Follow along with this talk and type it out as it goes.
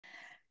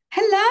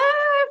Hello,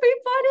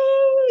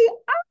 everybody.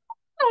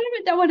 I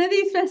haven't done one of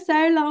these for I haven't done one of these for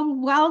so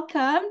long.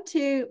 Welcome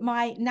to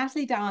my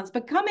Natalie Dance,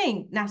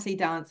 Becoming Natalie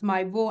Dance,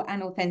 my Raw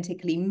and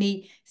Authentically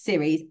Me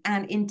series.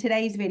 And in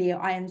today's video,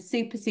 I am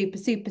super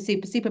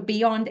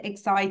beyond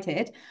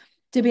excited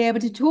to be able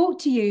to talk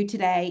to you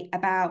today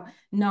about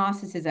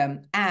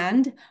narcissism.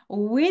 And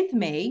with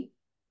me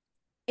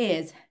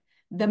is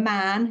the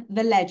man,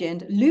 the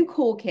legend, Luke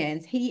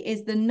Hawkins. He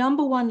is the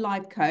 #1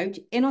 life coach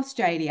in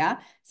Australia.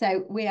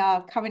 So we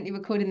are currently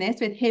recording this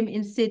with him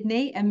in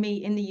Sydney and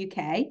me in the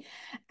UK.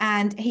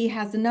 And he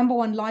has the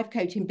 #1 life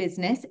coaching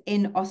business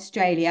in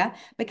Australia,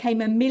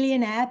 became a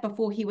millionaire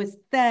before he was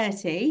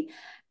 30.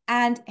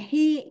 And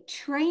he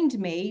trained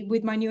me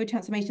with my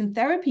neurotransformation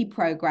therapy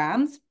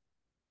programs,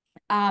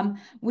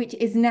 which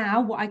is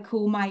now what I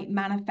call my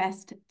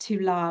Manifest to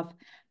Love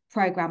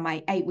program,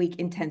 my 8-week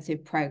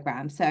intensive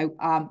program. So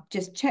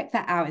just check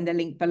that out in the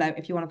link below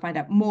if you want to find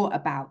out more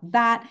about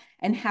that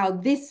and how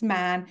this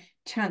man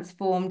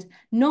transformed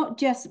not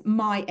just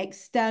my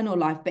external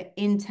life, but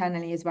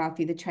internally as well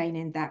through the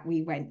training that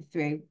we went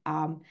through.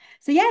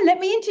 So yeah, let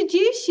me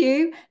introduce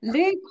you,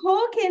 Luke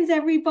Hawkins,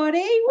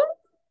 everybody.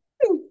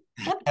 Woo!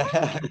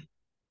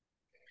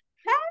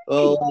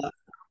 Well,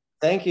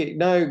 thank you.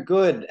 No,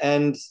 good.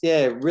 And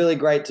yeah, really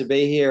great to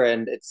be here.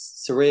 And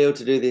it's surreal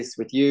to do this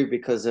with you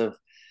because of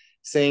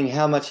seeing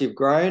how much you've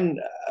grown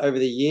over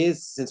the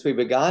years since we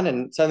began.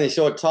 And it's only a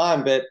short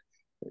time, but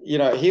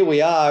here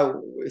we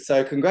are.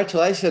 So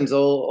congratulations,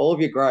 all of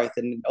your growth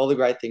and all the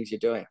great things you're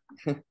doing.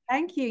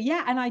 Thank you.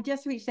 Yeah, and I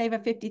just reached over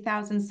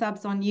 50,000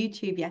 subs on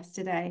YouTube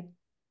yesterday.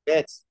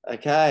 Yes.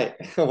 Okay.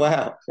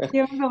 Wow. Do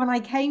you remember when I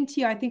came to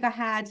you? I think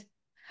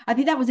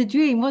that was a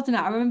dream, wasn't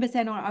it? I remember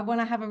saying, oh, I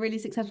want to have a really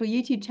successful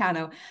YouTube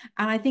channel.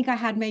 And I think I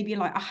had maybe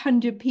like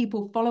 100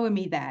 people following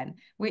me then,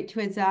 which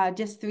was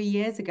just 3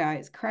 years ago.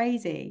 It's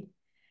crazy.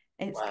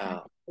 It's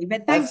Wow. crazy.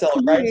 But That's thanks to you.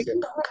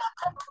 celebration.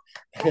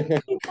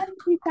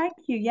 Thank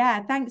you.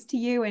 Yeah, thanks to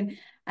you and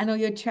all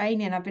your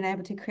training, I've been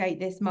able to create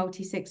this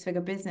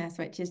multi-6-figure business,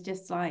 which is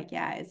just like,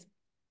 yeah, it's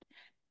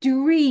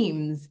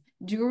dreams,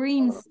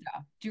 dream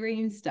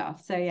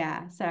stuff. So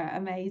yeah, so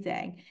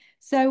amazing.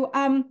 So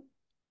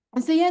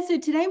so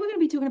today we're going to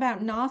be talking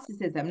about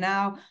narcissism.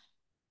 Now,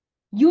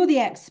 you're the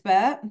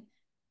expert,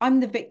 I'm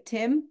the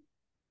victim,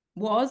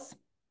 was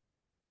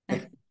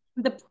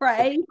the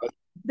prey,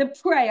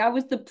 I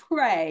was the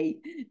prey,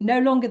 no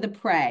longer the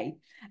prey.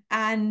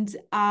 And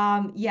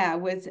yeah,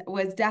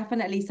 was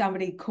definitely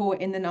somebody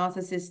caught in the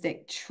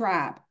narcissistic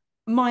trap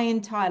my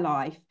entire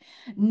life,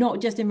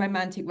 not just in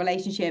romantic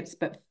relationships,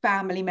 but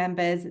family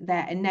members,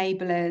 their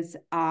enablers,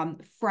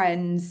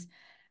 friends,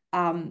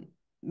 um,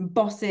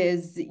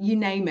 bosses, you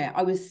name it.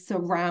 I was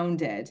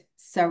surrounded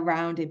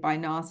by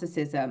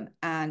narcissism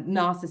and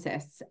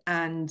narcissists,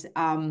 and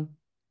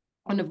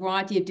on a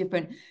variety of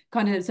different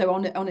on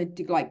a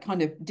like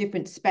kind of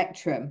different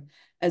spectrum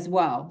as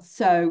well.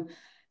 So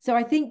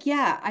I think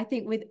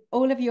with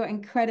all of your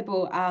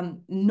incredible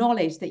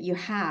knowledge that you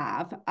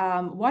have,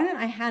 why don't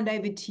I hand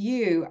over to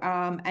you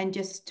and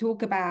just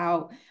talk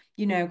about,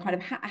 kind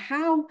of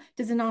how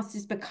does a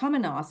narcissist become a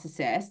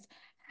narcissist?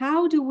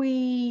 How do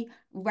we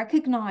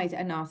recognize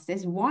a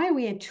narcissist? Why are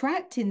we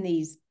attracting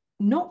these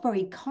not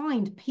very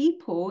kind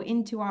people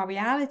into our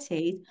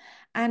realities,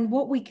 and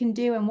what we can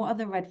do and what are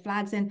the red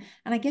flags? And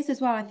I guess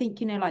as well, I think,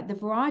 like the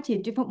variety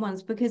of different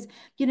ones, because,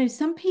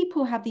 some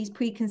people have these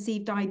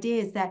preconceived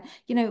ideas that,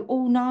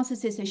 all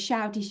narcissists are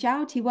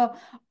shouty. Well,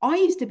 I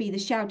used to be the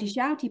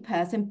shouty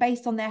person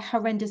based on their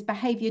horrendous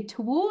behavior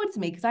towards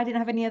me because I didn't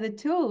have any other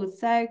tools.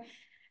 So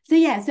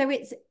yeah, so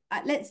it's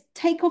let's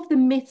take off the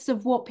myths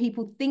of what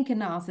people think a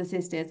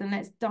narcissist is, and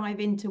let's dive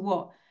into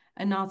what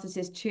a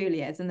narcissist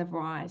truly is and the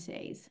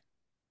varieties.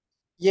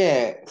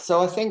 Yeah.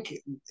 So I think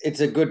it's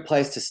a good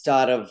place to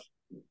start of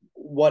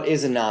what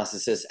is a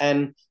narcissist.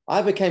 And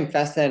I became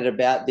fascinated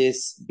about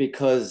this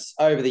because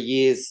over the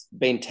years,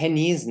 been 10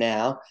 years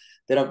now,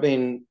 that I've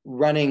been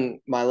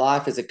running my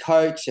life as a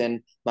coach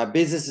and my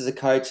business as a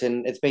coach.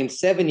 And it's been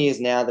 7 years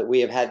now that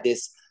we have had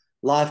this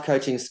life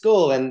coaching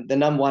school, and the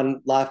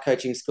 #1 life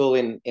coaching school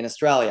in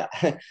Australia.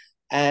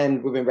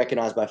 And we've been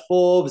recognized by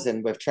Forbes,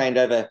 and we've trained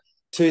over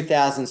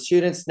 2,000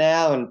 students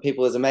now and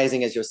people as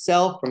amazing as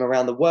yourself from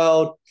around the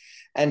world.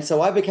 And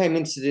so I became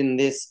interested in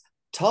this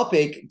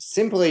topic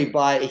simply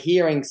by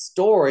hearing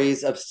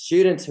stories of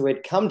students who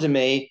had come to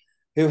me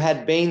who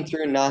had been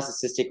through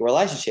narcissistic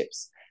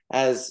relationships,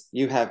 as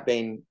you have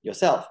been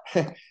yourself.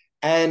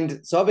 And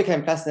so I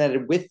became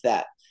fascinated with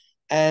that.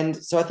 And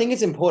so I think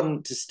it's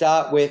important to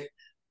start with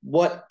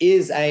what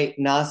is a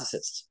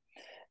narcissist.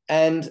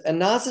 And a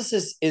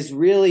narcissist is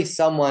really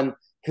someone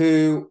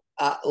who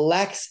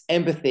lacks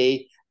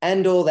empathy,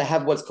 and or they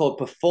have what's called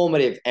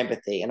performative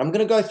empathy. And I'm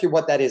going to go through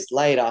what that is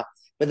later,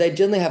 but they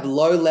generally have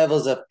low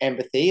levels of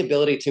empathy,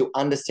 ability to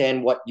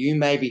understand what you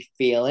may be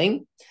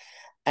feeling.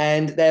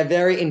 And they're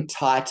very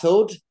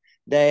entitled.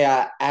 They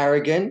are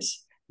arrogant.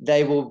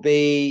 They will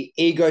be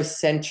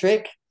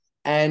egocentric,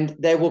 and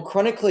they will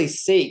chronically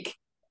seek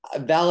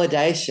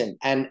validation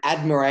and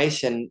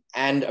admiration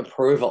and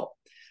approval.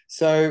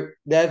 So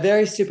they're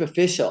very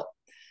superficial.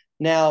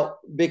 Now,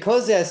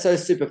 because they're so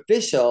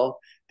superficial,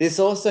 this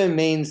also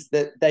means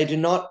that they do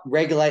not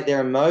regulate their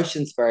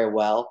emotions very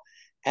well,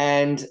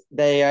 and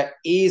they are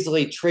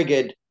easily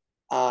triggered.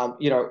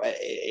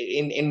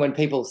 In when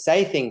people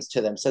say things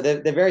to them, so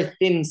they're very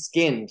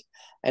thin-skinned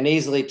and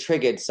easily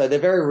triggered. So they're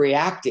very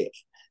reactive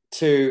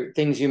to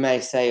things you may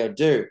say or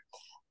do.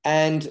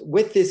 And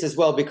with this as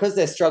well, because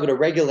they struggle to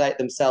regulate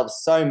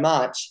themselves so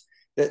much,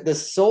 that the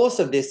source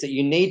of this that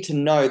you need to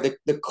know,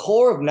 the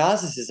core of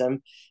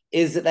narcissism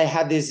is that they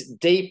have this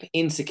deep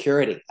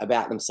insecurity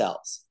about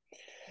themselves.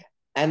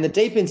 And the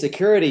deep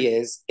insecurity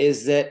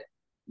is that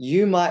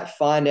you might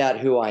find out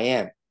who I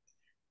am.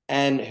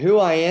 And who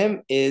I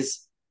am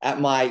is, at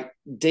my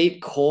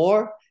deep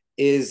core,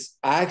 is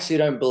I actually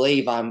don't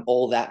believe I'm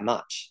all that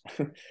much.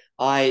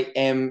 I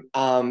am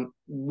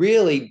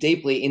really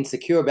deeply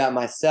insecure about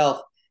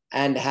myself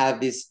and have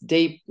this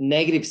deep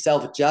negative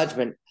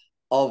self-judgment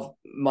of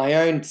my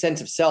own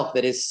sense of self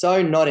that is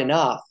so not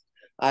enough.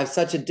 I have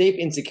such a deep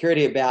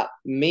insecurity about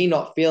me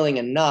not feeling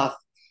enough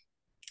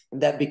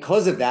that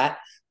because of that,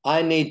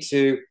 I need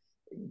to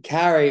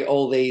carry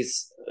all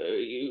these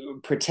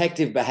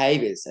protective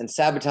behaviors and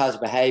sabotage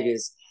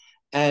behaviors.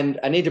 And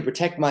I need to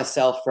protect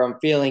myself from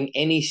feeling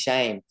any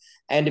shame.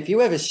 And if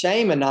you ever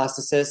shame a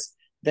narcissist,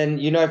 then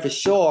you know for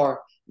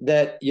sure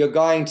that you're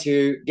going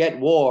to get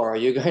war or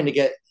you're going to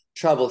get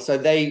trouble. So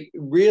they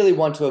really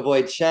want to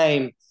avoid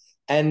shame,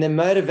 and they're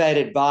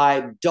motivated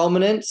by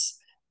dominance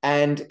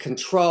and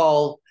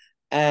control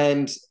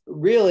and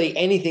really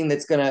anything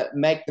that's going to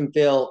make them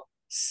feel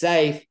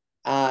safe,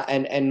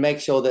 and make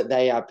sure that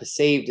they are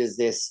perceived as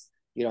this,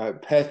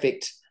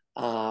 perfect,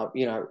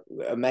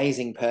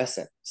 amazing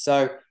person.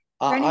 So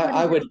For I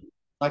anybody would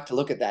like to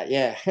look at that.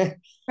 Yeah.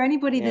 for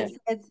anybody Yeah. that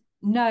says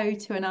no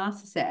to a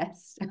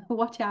narcissist,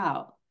 watch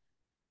out.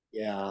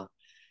 Yeah.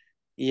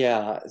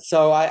 Yeah.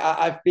 So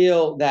I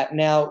feel that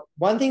now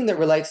one thing that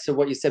relates to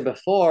what you said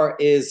before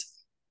is,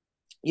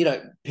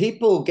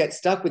 people get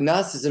stuck with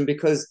narcissism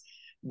because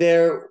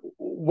they're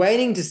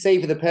waiting to see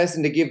for the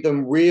person to give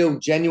them real,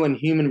 genuine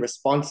human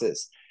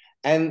responses.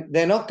 And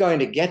they're not going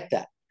to get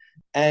that.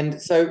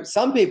 And so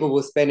some people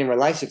will spend in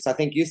relationships. I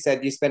think you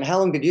said you spent, how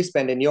long did you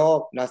spend in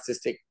your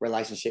narcissistic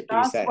relationship, did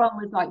you Last say? one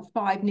was like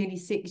 5, nearly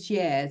 6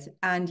 years.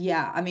 And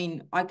yeah, I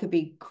mean, I could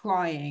be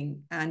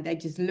crying and they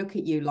just look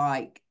at you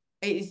like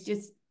it's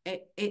just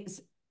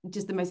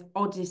the most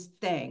oddest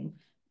thing,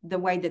 the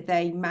way that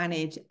they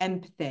manage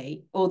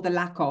empathy or the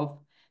lack of.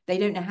 They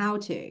don't know how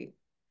to.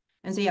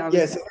 And so yeah, I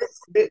Yeah, was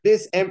so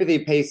this empathy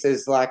piece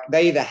is like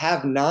they either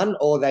have none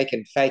or they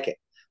can fake it.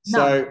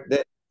 none, So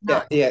that yeah,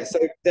 none. yeah. So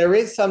there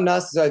is some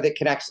narcissists that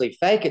can actually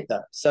fake it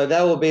though. So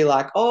they will be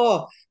like,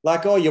 oh,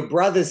 your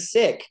brother's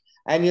sick,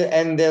 and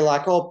they're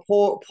like, oh,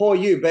 poor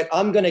you, but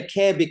I'm gonna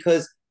care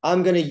because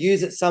I'm gonna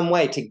use it some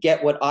way to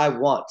get what I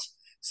want.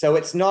 So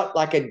it's not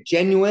like a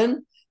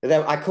genuine.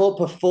 I call it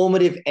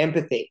performative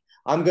empathy.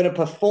 I'm gonna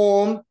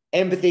perform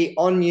empathy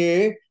on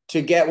you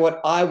to get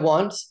what I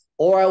want,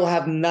 or I will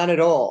have none at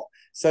all.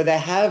 So they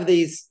have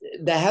the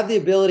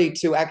ability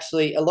to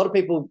actually, a lot of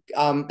people,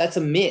 that's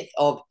a myth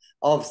of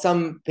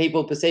some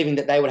people perceiving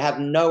that they would have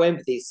no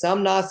empathy.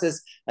 Some narcissists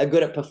are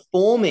good at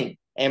performing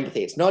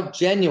empathy. It's not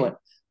genuine,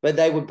 but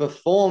they would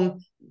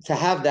perform to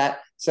have that.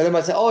 So they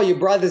might say, oh, your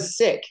brother's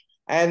sick.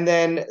 And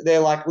then they're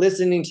like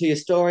listening to your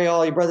story.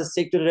 Oh, your brother's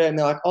sick. And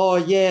they're like, oh,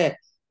 yeah.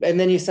 And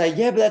then you say,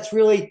 yeah, but that's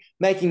really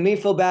making me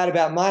feel bad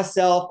about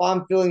myself.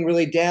 I'm feeling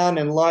really down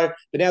and low.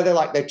 But now they're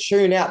like, they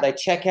tune out, they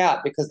check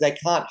out because they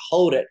can't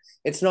hold it.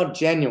 It's not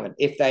genuine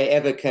if they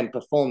ever can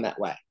perform that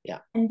way. Yeah.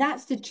 And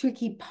that's the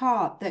tricky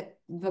part, that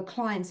the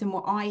clients, and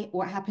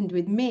what happened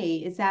with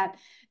me is that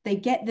they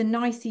get the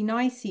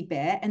nicey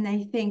bit and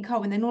they think,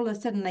 oh, and then all of a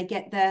sudden they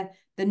get the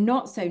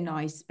not so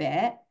nice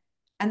bit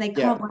and they Yeah.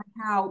 can't work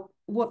out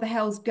what the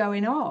hell's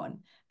going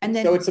on. And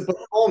So then it's a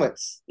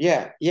performance.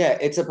 Yeah, yeah,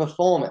 it's a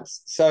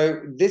performance. So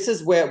this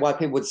is why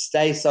people would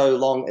stay so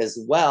long as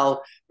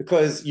well,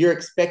 because you're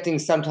expecting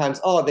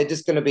sometimes, oh, they're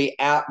just going to be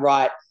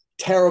outright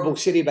terrible,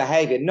 shitty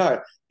behavior. No,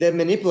 they're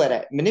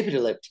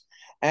manipulative.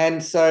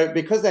 And so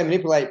because they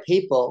manipulate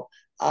people,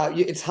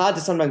 it's hard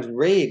to sometimes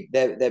read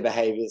their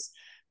behaviors.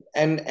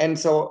 And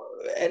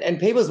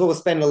people will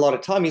spend a lot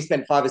of time. You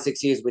spend 5 or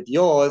 6 years with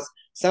yours.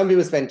 Some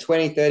people spend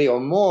 20, 30 or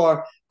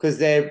more because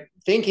they're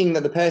thinking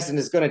that the person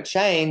is going to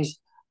change,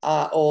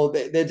 or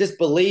they're just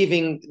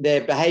believing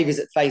their behaviors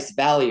at face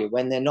value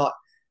when they're not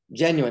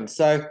genuine.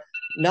 So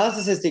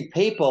narcissistic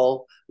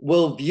people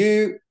will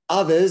view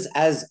others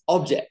as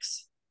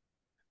objects.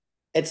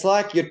 It's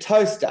like your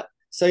toaster.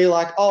 So you're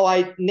like, oh,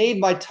 I need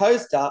my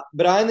toaster,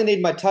 but I only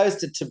need my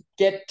toaster to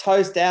get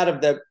toast out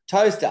of the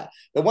toaster.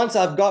 But once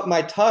I've got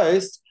my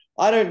toast,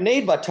 I don't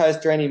need my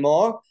toaster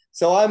anymore.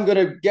 So I'm going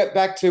to get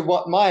back to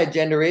what my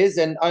agenda is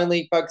and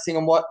only focusing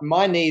on what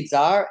my needs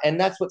are. And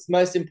that's what's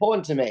most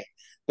important to me.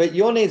 But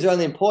your needs are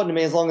only important to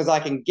me as long as I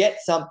can get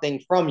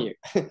something from you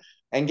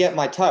and get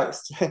my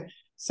toast.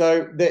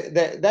 So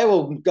they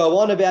will go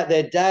on about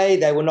their day.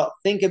 They will not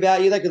think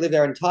about you. They could live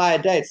their entire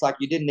day. It's like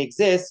you didn't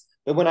exist.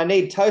 But when I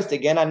need toast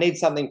again, I need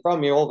something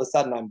from you, all of a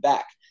sudden I'm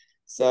back.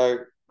 So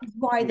it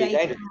Why can be they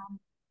dangerous.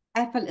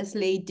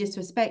 effortlessly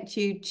disrespect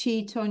you,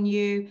 cheat on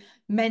you,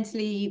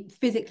 mentally,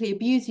 physically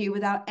abuse you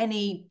without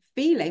any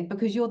feeling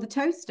because you're the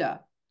toaster.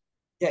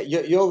 Yeah,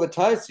 you're the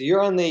toaster.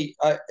 You're on the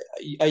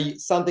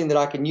something that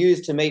I can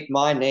use to meet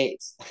my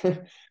needs.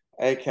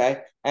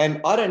 Okay,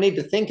 and I don't need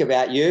to think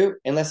about you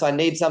unless I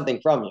need something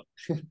from you.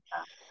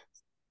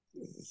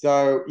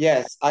 So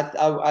yes,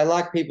 I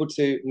like people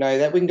to know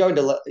that. We can go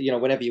into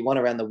whenever you want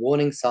around the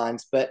warning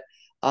signs, but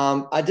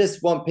I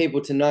just want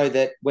people to know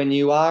that when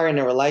you are in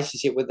a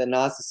relationship with a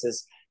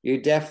narcissist,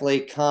 you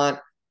definitely can't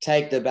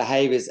take the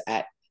behaviors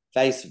at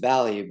face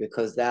value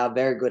because they are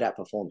very good at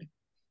performing.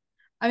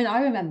 I mean,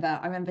 I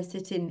remember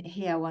sitting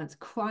here once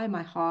crying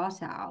my heart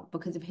out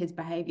because of his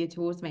behavior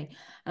towards me.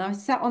 And I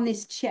was sat on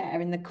this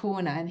chair in the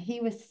corner and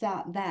he was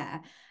sat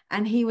there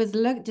and he was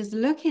just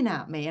looking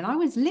at me. And I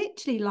was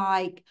literally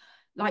like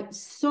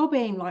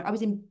sobbing, like I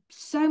was in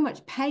so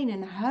much pain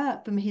and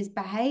hurt from his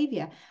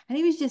behavior. And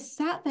he was just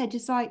sat there,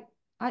 just like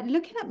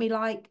looking at me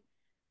like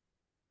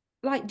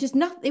just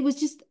nothing. It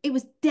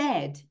was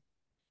dead.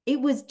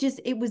 It was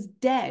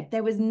dead.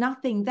 There was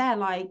nothing there.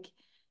 Like,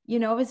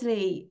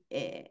 obviously,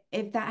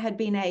 if that had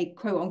been a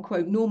quote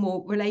unquote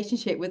normal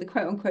relationship with a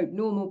quote unquote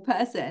normal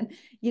person,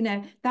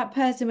 that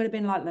person would have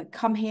been like, look,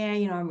 come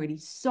here, I'm really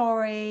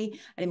sorry.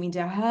 I didn't mean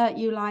to hurt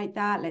you like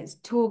that. Let's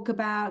talk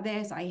about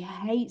this. I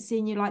hate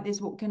seeing you like this.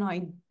 What can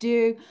I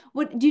do?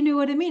 What do you know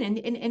what I mean?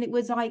 And it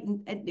was like,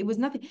 it was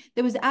nothing.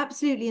 There was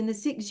absolutely in the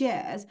 6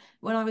 years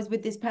when I was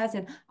with this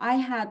person, I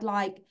had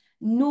like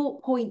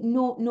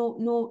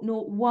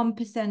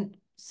 0.00001%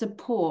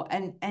 support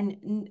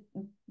and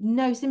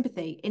no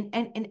sympathy in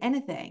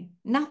anything,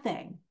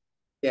 nothing.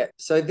 Yeah.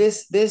 So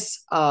this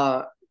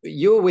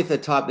you're with a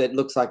type that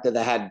looks like that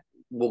they had,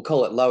 we'll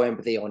call it low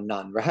empathy or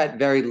none, right?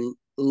 Very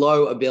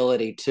low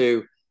ability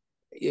to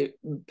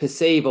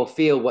perceive or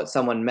feel what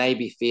someone may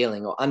be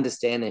feeling or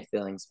understand their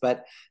feelings.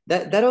 But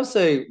that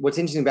also, what's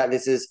interesting about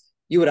this is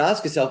you would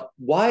ask yourself,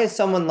 why is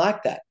someone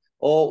like that?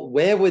 Or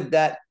where would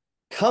that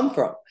come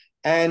from?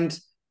 And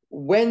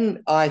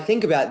when I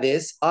think about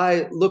this,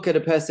 I look at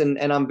a person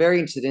and I'm very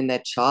interested in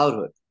their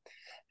childhood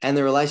and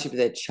the relationship with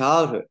their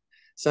childhood.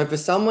 So for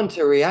someone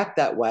to react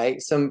that way,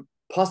 some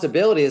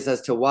possibilities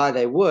as to why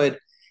they would,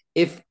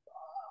 if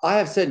I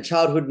have certain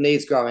childhood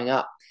needs growing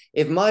up,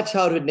 if my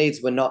childhood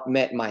needs were not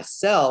met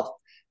myself,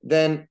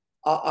 then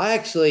I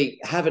actually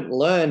haven't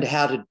learned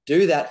how to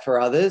do that for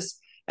others.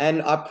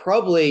 And I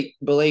probably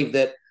believe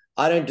that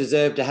I don't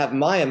deserve to have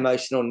my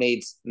emotional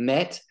needs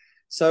met.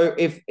 So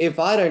if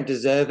I don't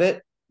deserve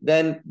it,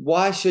 then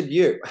why should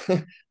you?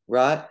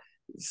 Right?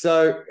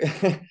 So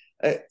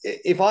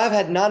if I've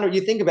had none,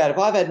 you think about it, if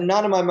I've had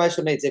none of my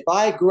emotional needs, if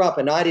I grew up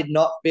and I did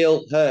not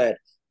feel heard,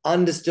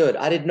 understood,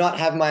 I did not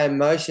have my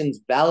emotions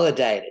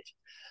validated,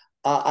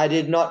 I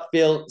did not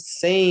feel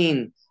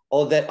seen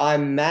or that I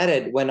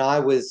mattered when I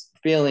was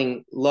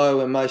feeling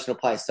low emotional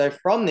place. So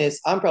from this,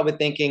 I'm probably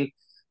thinking,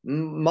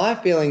 my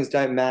feelings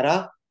don't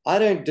matter. I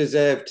don't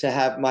deserve to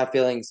have my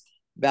feelings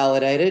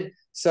validated.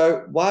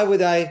 So why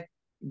would I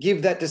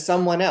give that to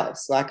someone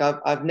else? Like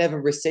I've never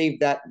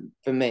received that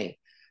for me.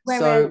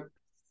 Whereas So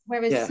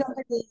whereas yeah,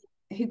 somebody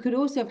who could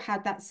also have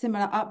had that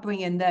similar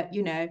upbringing that,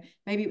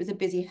 maybe it was a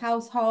busy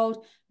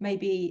household,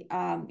 maybe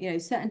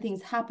certain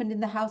things happened in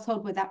the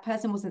household where that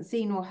person wasn't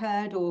seen or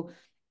heard or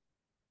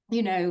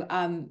you know,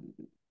 um,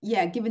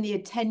 yeah, given the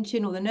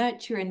attention or the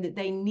nurturing that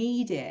they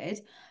needed,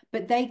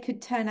 but they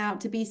could turn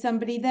out to be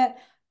somebody that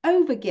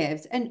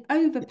overgives and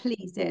over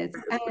pleases.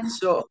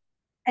 sure.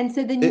 And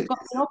so then you've The, got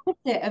the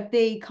opposite of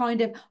the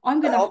kind of,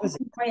 I'm going the to opposite.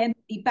 hold my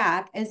empathy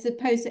back as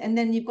opposed to, and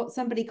then you've got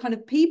somebody kind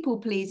of people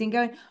pleasing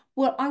going,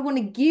 well, I want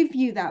to give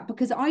you that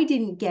because I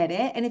didn't get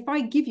it. And if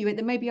I give you it,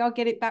 then maybe I'll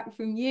get it back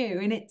from you.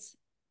 And it's,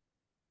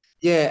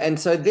 Yeah, and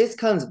so this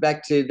comes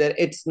back to that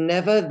it's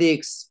never the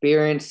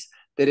experience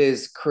that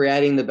is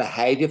creating the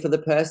behavior for the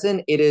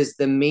person, it is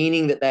the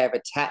meaning that they have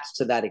attached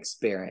to that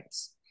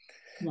experience.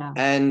 yeah.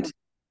 And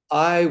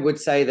I would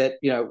say that,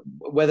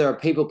 whether a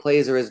people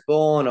pleaser is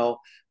born or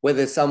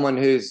whether someone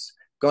who's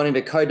gone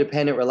into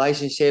codependent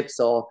relationships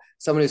or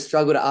someone who's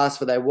struggled to ask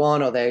what they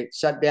want or they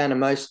shut down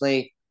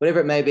emotionally, whatever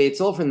it may be,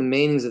 it's all from the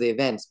meanings of the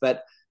events.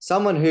 But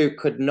someone who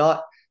could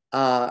not,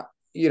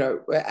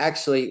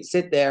 actually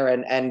sit there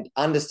and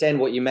understand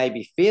what you may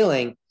be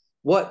feeling,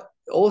 what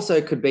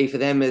also could be for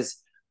them is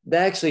they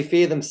actually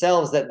fear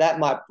themselves that that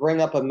might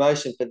bring up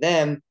emotion for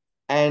them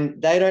and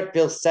they don't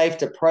feel safe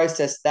to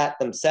process that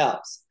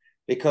themselves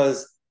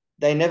because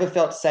they never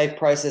felt safe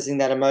processing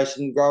that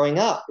emotion growing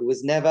up. It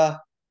was never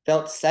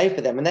felt safe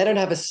for them. And they don't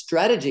have a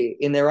strategy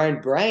in their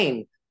own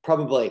brain,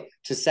 probably,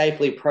 to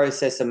safely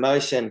process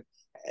emotion.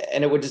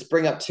 And it would just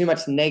bring up too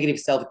much negative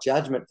self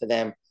judgment for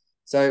them.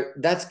 So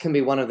that can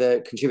be one of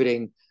the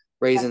contributing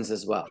reasons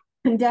as well.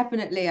 And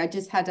definitely, I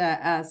just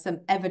had some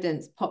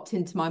evidence popped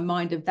into my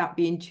mind of that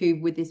being true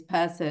with this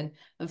person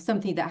of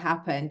something that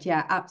happened.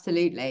 Yeah,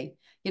 absolutely.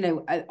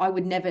 I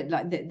would never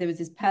there was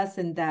this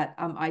person that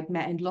I'd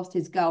met and lost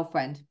his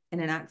girlfriend in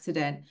an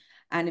accident,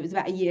 And it was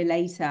about a year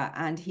later,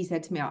 and he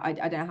said to me, I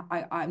don't,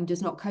 I'm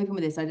just not coping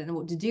with this. I don't know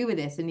what to do with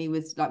this. And he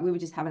was like, we were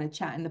just having a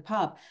chat in the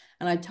pub,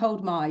 and I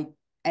told my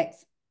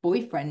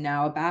ex-boyfriend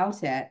now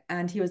about it,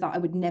 and he was like, I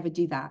would never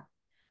do that.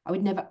 I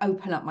would never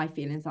open up my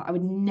feelings. I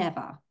would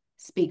never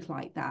speak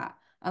like that.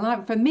 And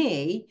like for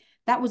me,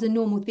 that was a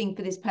normal thing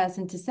for this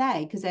person to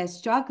say because they're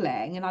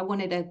struggling, and I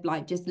wanted to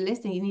like just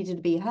listen. He needed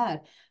to be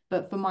heard.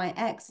 But for my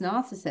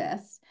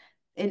ex-narcissist,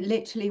 it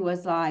literally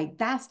was like,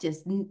 that's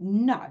just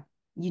no,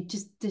 you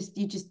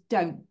just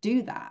don't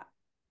do that.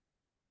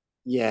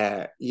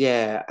 Yeah,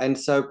 yeah. And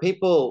so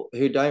people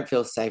who don't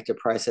feel safe to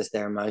process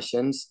their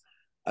emotions,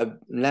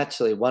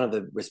 naturally one of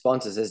the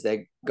responses is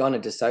they're going to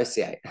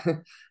dissociate Yeah.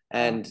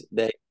 and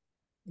they're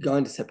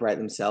going to separate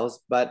themselves,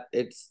 but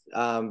it's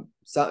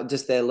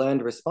just their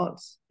learned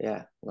response.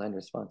 Yeah, learned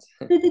response.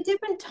 So the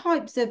different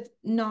types of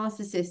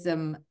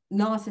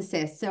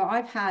narcissists. So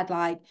I've had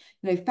like,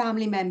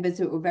 family members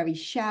who were very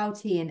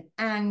shouty and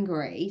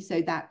angry.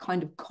 So that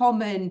kind of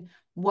common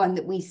one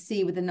that we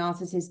see with the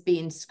narcissist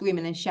being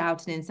screaming and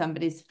shouting in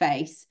somebody's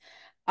face.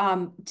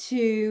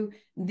 To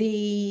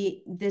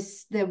the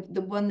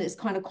one that's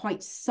kind of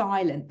quite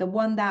silent, the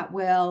one that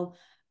will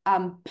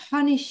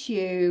punish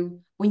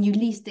you when you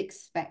least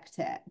expect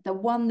it, the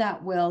one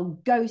that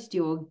will ghost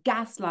you or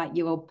gaslight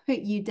you or put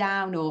you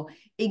down or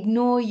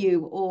ignore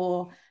you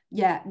or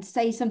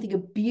say something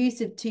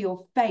abusive to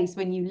your face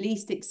when you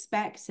least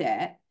expect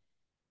it,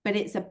 but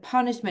it's a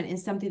punishment in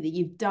something that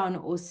you've done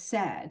or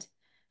said.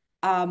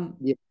 um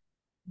Yeah.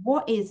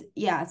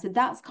 so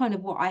that's kind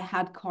of what I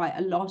had quite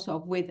a lot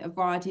of with a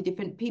variety of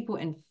different people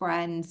and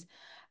friends.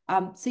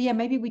 So yeah,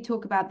 maybe we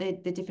talk about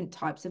the different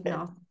types of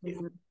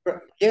narcissism.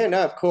 Yeah,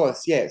 no, of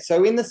course. Yeah.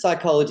 So in the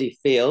psychology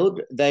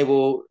field, they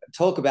will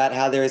talk about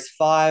how there is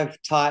five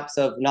types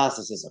of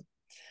narcissism.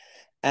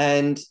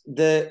 And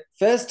the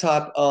first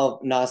type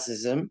of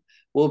narcissism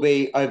will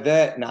be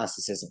overt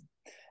narcissism.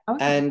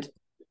 Okay. And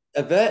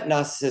overt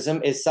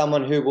narcissism is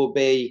someone who will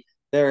be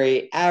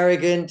very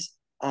arrogant,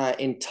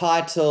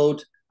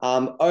 entitled,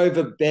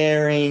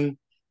 overbearing,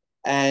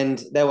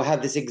 and they will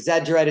have this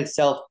exaggerated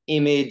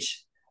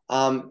self-image,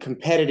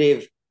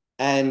 competitive,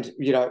 and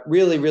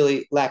really,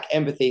 really lack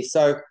empathy.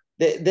 So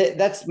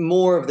that's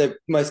more of the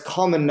most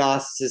common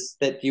narcissists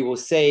that you will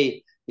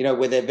see.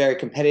 Where they're very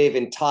competitive,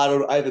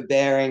 entitled,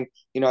 overbearing.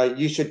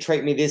 You should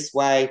treat me this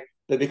way,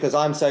 but because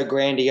I'm so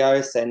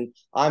grandiose and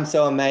I'm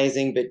so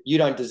amazing, but you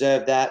don't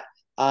deserve that.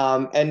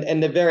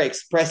 And they're very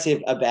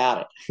expressive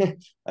about it.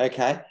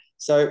 Okay,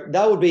 so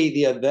that would be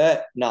the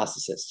overt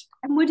narcissist.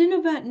 And would an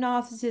overt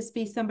narcissist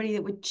be somebody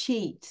that would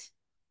cheat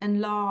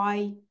and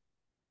lie?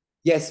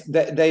 Yes,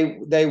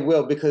 they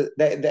will, because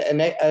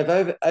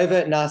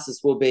overt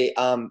narcissists will be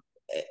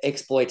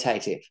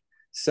exploitative.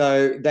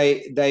 So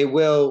they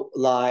will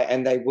lie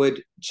and they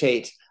would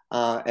cheat.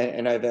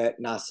 An overt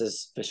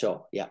narcissist for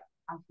sure. Yeah.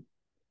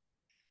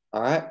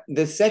 All right.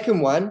 The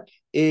second one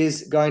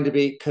is going to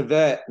be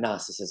covert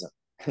narcissism.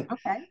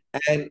 Okay.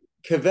 And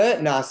covert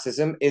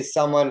narcissism is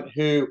someone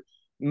who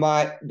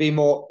might be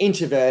more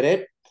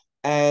introverted,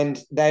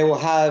 and they will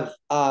have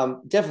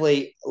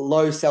definitely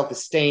low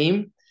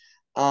self-esteem,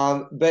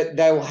 but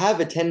they will have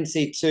a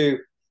tendency to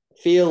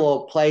feel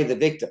or play the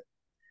victim.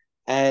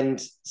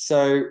 And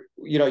so,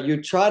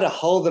 you try to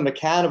hold them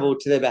accountable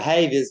to their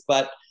behaviors,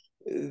 but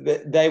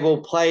they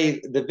will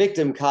play the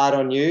victim card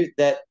on you,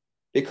 that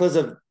because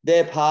of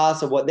their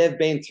past or what they've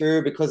been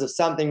through, because of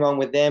something wrong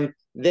with them,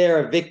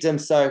 they're a victim.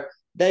 So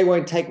they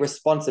won't take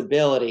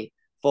responsibility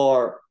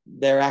for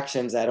their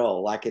actions at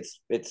all. Like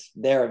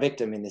they're a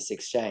victim in this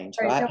exchange,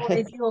 Right, so right?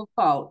 it's your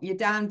fault. You're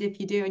damned if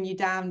you do and you're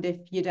damned if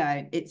you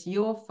don't. It's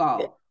your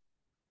fault.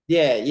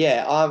 Yeah,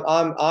 yeah,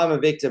 I'm a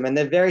victim, and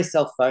they're very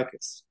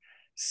self-focused.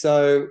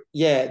 So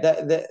yeah,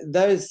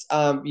 those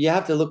you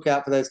have to look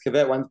out for those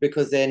covert ones,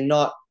 because they're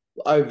not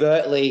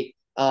overtly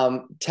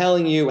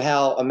telling you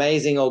how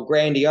amazing or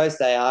grandiose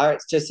they are.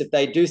 It's just if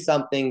they do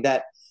something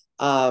that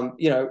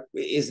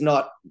is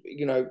not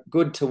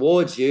good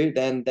towards you,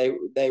 then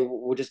they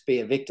will just be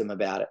a victim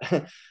about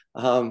it.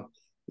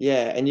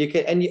 Yeah, and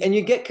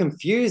you get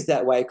confused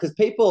that way, because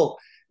people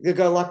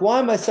go like, why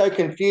am I so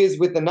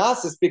confused with the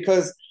narcissist?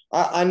 Because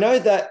I know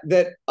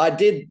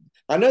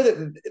I know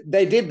that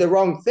they did the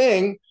wrong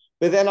thing,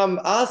 but then I'm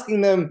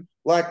asking them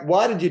like,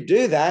 why did you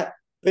do that?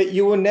 But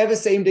you will never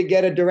seem to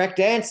get a direct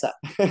answer.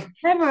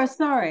 Never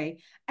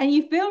sorry. And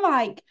you feel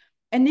like,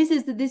 and this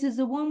is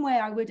the one way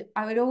I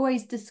would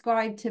always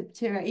describe to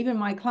even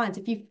my clients,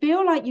 if you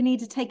feel like you need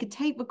to take a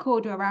tape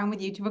recorder around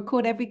with you to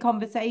record every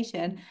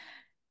conversation,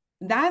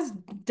 that's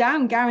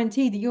damn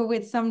guaranteed that you're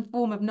with some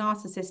form of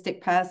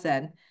narcissistic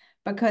person,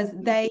 because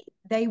they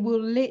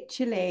will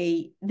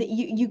literally that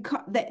you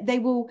can't they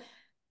will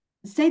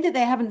say that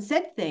they haven't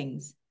said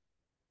things.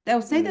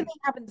 They'll say that Mm, they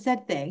haven't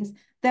said things.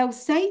 They'll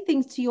say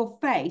things to your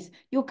face.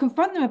 You'll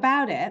confront them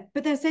about it,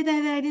 but they'll say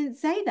that they didn't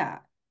say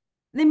that.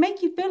 They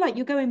make you feel like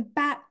you're going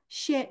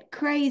batshit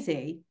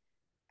crazy.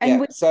 And yeah.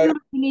 when you So feel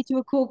like you need to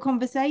record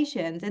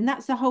conversations, and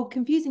that's the whole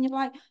confusing. You're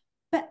like,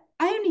 but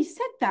I only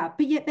said that,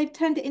 but yet they've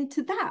turned it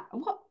into that.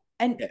 What?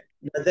 And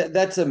Yeah,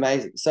 that's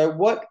amazing. So,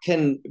 what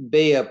can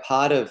be a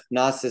part of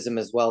narcissism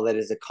as well that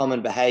is a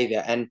common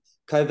behavior? And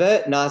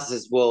covert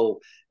narcissists will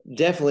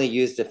definitely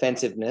use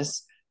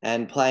defensiveness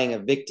and playing a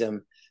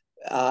victim.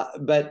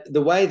 But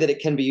the way that it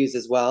can be used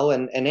as well,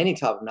 and any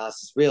type of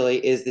narcissist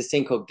really, is this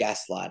thing called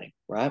gaslighting,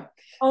 right?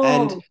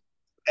 And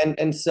oh,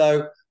 and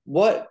so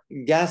what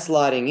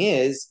gaslighting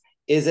is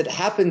it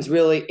happens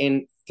really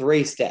in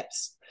three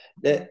steps.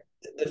 okay.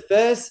 The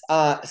first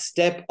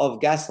step of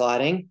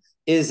gaslighting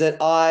is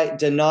that I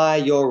deny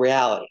your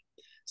reality.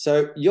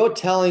 So you're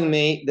telling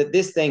me that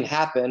this thing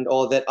happened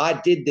or that I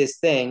did this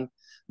thing,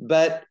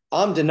 but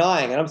I'm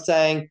denying it. I'm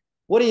saying,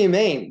 what do you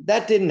mean?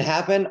 That didn't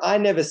happen. I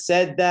never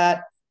said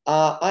that.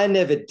 I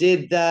never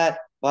did that.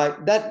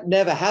 Like that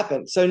never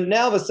happened. So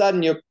now all of a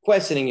sudden you're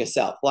questioning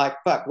yourself. Like,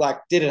 fuck, like,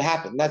 did it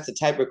happen? That's a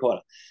tape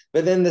recorder.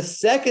 But then the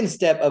second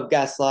step of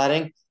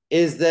gaslighting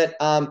is that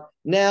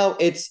now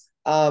it's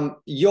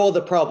you're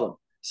the problem.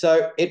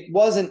 So it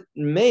wasn't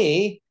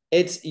me,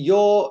 it's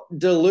you're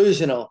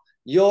delusional.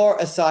 You're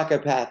a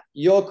psychopath.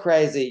 You're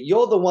crazy.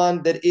 You're the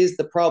one that is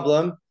the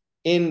problem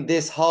in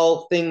this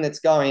whole thing that's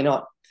going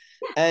on.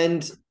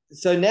 And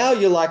so now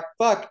you're like,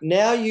 fuck,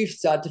 now you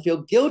start to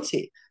feel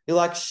guilty. You're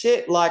like,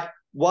 shit, like,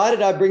 why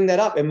did I bring that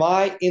up? Am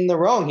I in the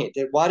wrong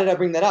here? Why did I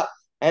bring that up?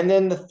 And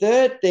then the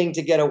third thing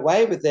to get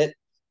away with it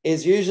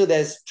is usually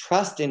there's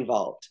trust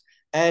involved.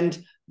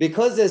 And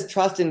because there's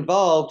trust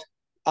involved,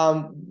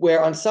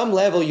 where on some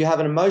level you have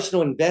an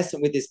emotional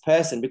investment with this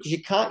person, because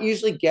you can't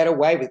usually get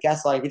away with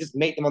gaslighting if you just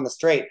meet them on the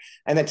street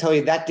and they tell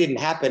you that didn't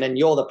happen and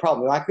you're the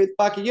problem. You're like, who the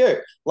fuck are you?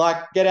 Like,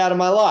 get out of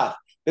my life.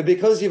 But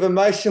because you've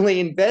emotionally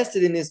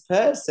invested in this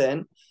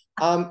person,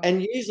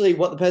 and usually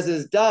what the person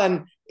has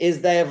done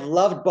is they have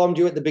loved bombed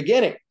you at the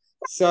beginning.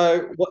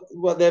 So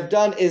what they've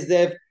done is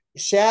they've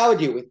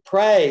showered you with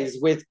praise,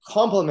 with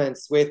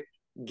compliments, with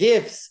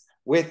gifts,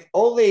 with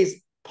all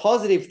these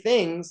positive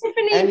things,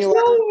 Tiffany and you're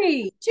like,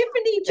 jewelry,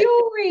 Tiffany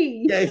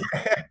jewelry. yeah,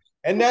 yeah.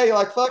 And now you're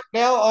like, fuck,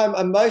 now I'm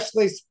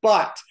emotionally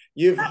spiked.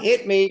 You've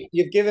hit me,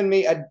 you've given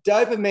me a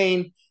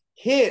dopamine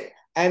hit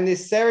and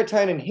this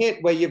serotonin hit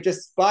where you've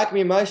just spiked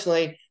me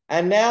emotionally.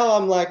 And now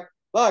I'm like,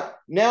 fuck,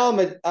 now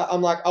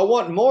I'm like, I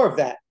want more of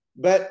that.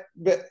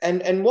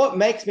 And what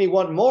makes me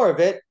want more of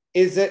it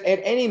is that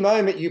at any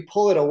moment you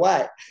pull it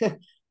away.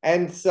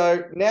 And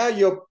so now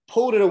you've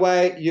pulled it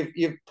away,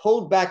 you've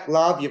pulled back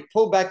love, you've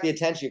pulled back the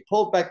attention, you've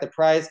pulled back the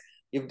praise,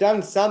 you've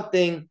done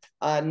something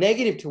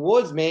negative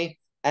towards me,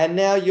 and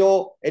now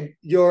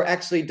you're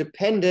actually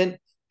dependent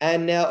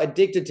and now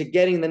addicted to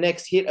getting the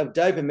next hit of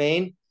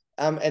dopamine.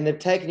 And they've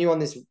taken you on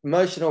this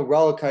emotional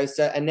roller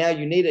coaster, and now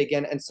you need it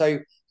again, and so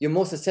you're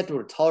more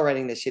susceptible to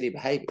tolerating their shitty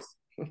behaviors.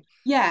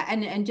 Yeah,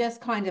 and just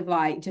kind of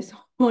like just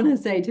want to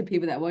say to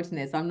people that are watching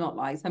this, I'm not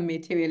like some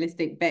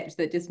materialistic bitch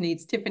that just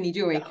needs Tiffany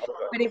jewelry.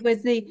 But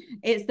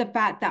it's the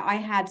fact that I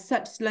had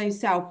such low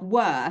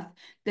self-worth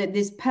that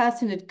this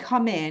person had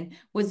come in,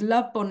 was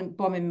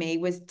bombing me,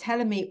 was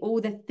telling me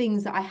all the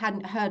things that I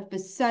hadn't heard for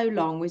so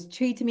long, was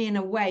treating me in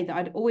a way that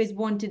I'd always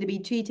wanted to be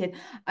treated.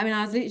 I mean,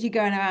 I was literally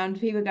going around,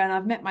 people going,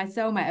 I've met my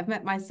soulmate, I've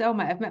met my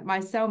soulmate, I've met my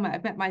soulmate,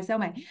 I've met my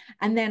soulmate.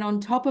 And then on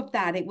top of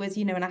that, it was,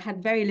 and I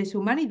had very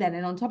little money then.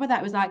 And on top of that,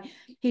 it was like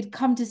he'd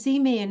come to see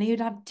me and he'd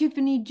have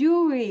Tiffany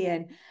jewelry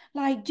and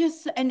like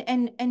just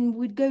and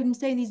we'd go and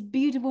stay in these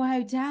beautiful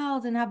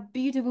hotels and have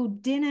beautiful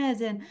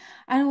dinners and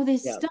all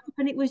this Yeah. stuff.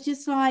 And it was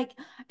just like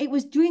it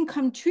was dream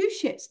come true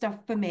shit stuff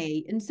for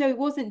me. And so it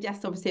wasn't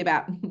just obviously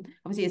about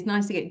obviously it's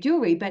nice to get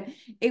jewelry, but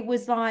it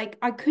was like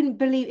I couldn't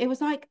believe it was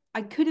like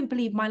I couldn't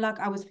believe my luck.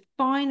 I was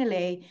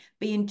finally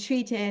being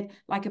treated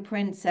like a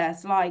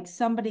princess, like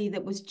somebody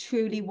that was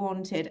truly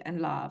wanted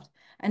and loved.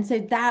 And so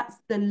that's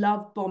the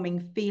love bombing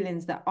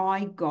feelings that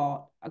I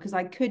got because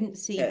I couldn't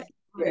see Yeah, yeah.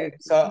 through.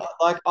 So,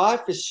 like, I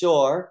for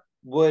sure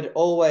would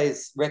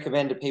always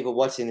recommend to people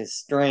watching this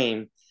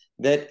stream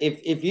that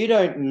if you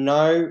don't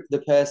know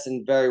the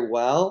person very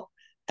well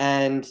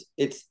and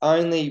it's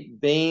only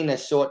been a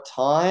short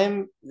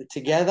time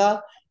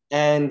together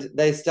and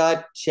they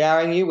start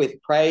showering you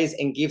with praise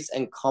and gifts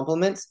and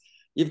compliments,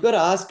 you've got to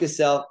ask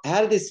yourself,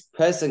 how did this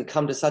person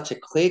come to such a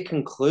clear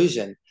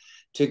conclusion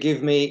to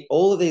give me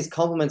all of these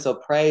compliments or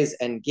praise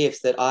and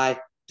gifts that I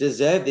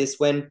deserve this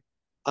when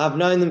I've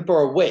known them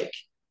for a week,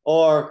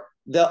 or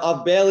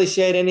I've barely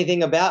shared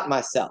anything about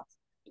myself,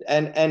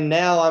 and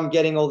now I'm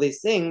getting all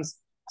these things.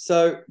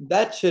 So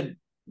that should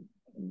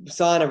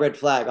sign a red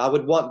flag. I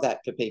would want that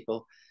for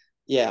people.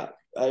 Yeah,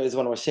 I just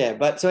want to share.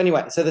 But so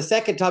anyway, so the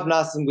second type of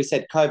narcissism, we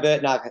said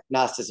covert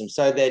narcissism.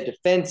 So they're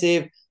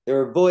defensive,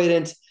 they're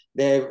avoidant,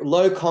 they're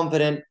low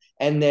confident,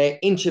 and they're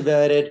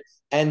introverted,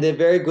 and they're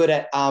very good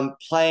at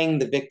playing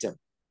the victim.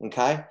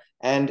 Okay,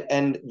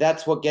 and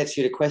that's what gets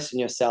you to question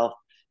yourself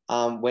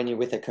when you're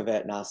with a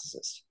covert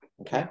narcissist.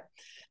 Okay. Yeah.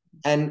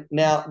 And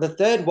now the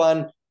third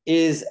one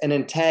is an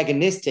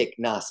antagonistic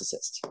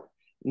narcissist.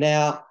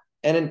 Now,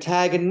 an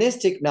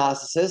antagonistic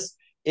narcissist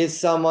is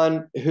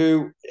someone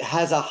who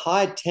has a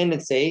high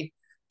tendency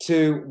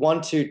to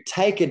want to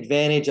take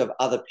advantage of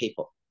other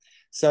people.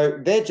 So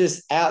they're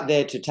just out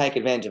there to take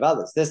advantage of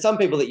others. There's some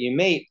people that you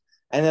meet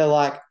and they're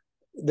like,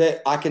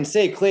 that I can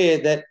see clear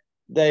that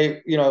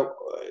they,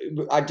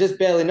 I just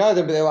barely know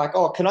them, but they're like,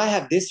 oh, can I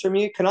have this from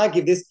you? Can I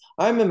give this?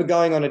 I remember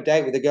going on a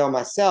date with a girl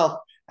myself,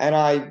 and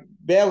I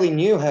barely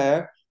knew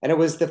her, and it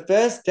was the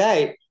first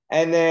date.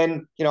 And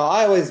then,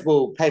 I always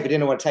will pay for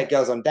dinner when I take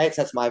girls on dates.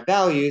 That's my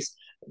values.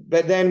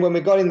 But then when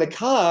we got in the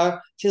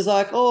car, she's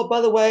like, oh,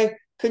 by the way,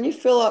 can you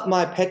fill up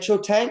my petrol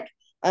tank?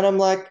 And I'm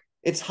like,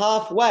 it's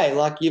halfway.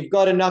 Like, you've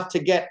got enough to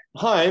get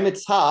home.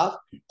 It's half.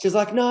 She's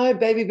like, no,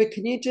 baby, but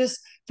can you just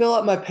fill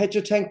up my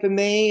petrol tank for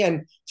me?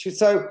 And she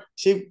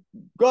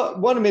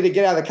wanted me to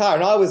get out of the car.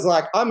 And I was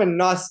like, I'm a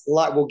nice,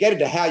 like, we'll get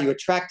into how you're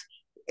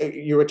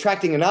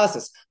attracting a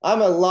narcissist.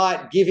 I'm a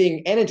light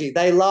giving energy.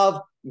 They love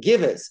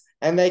givers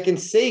and they can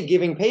see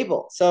giving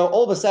people. So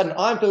all of a sudden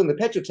I'm filling the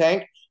petrol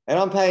tank and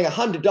I'm paying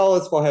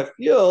 $100 for her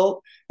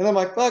fuel. And I'm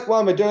like, fuck, why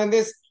am I doing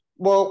this?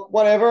 Well,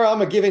 whatever.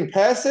 I'm a giving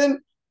person.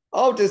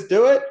 I'll just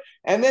do it.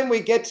 And then we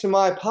get to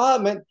my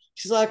apartment.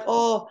 She's like,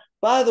 oh,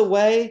 by the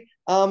way,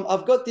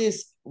 I've got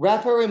this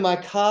wrapper in my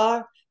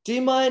car. Do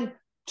you mind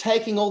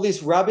taking all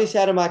this rubbish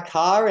out of my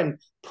car and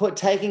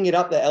taking it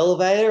up the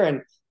elevator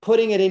and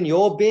putting it in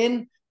your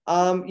bin?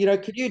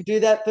 Could you do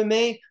that for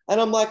me?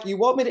 And I'm like, you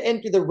want me to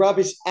empty the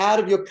rubbish out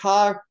of your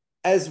car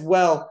as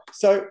well?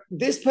 So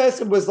this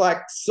person was like,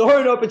 saw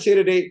an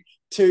opportunity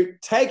to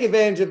take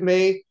advantage of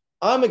me.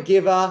 I'm a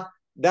giver.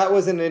 That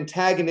was an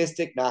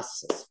antagonistic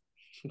narcissist.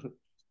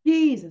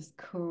 Jesus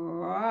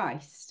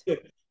Christ.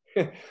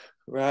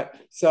 Right.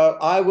 So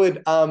I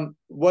would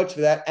watch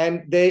for that.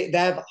 And they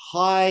have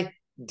high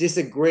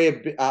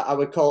I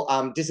would call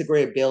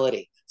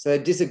disagreeability. So they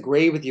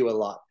disagree with you a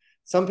lot.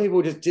 Some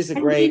people just And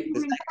disagree.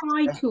 these are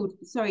entitled.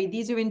 Sorry,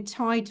 these are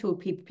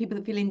entitled people, people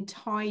that feel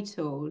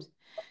entitled. Of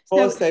So,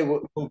 course, they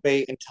will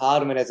be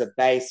entitlement as a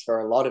base for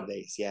a lot of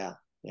these. Yeah.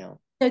 Yeah.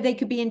 so they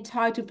could be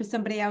entitled for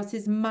somebody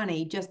else's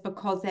money just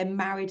because they're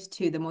married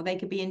to them, or they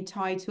could be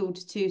entitled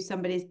to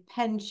somebody's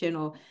pension,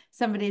 or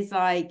somebody's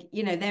like,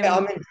 they're Yeah,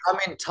 I'm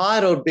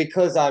entitled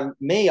because I'm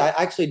me. I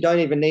actually don't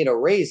even need a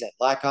reason.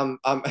 Like I'm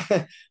I'm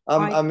I,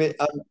 I'm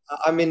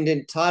I'm an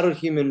entitled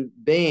human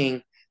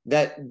being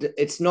that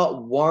it's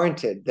not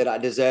warranted that I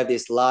deserve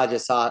this larger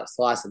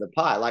slice of the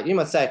pie. Like, you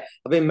must say,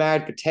 I've been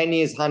married for 10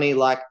 years, honey.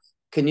 Like,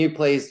 can you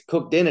please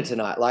cook dinner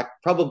tonight? Like,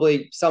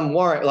 probably some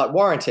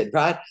warranted,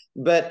 right?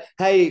 But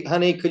hey,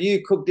 honey, could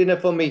you cook dinner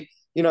for me,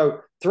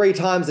 3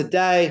 times a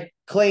day,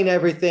 clean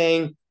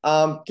everything,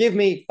 give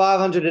me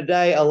 500 a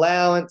day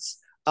allowance.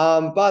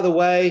 By the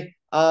way,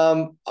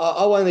 I'll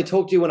only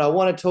talk to you when I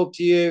want to talk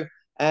to you.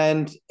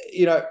 And,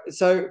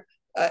 so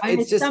I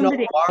know it's just not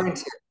somebody.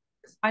 warranted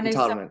I know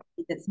somebody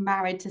entitlement. that's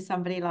married to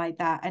somebody like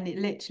that, and it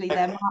literally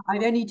them.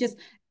 I've only just,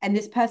 and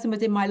this person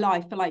was in my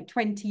life for like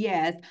 20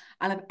 years,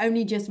 and I've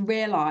only just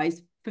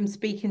realized from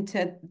speaking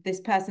to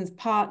this person's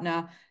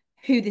partner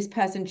who this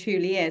person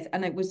truly is,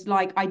 and it was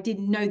like I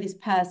didn't know this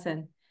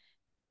person,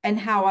 and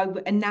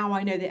and now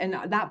I know that,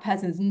 and that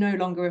person's no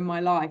longer in my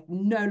life,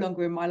 no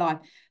longer in my life.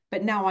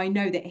 But now I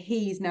know that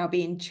he's now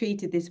being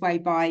treated this way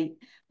by,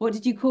 what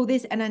did you call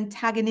this? An An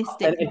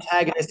antagonistic,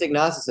 antagonistic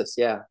narcissist.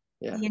 Yeah.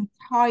 Yeah. the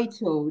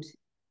entitled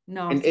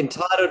narcissist.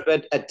 Entitled,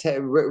 but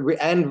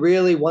and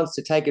really wants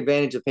to take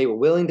advantage of people,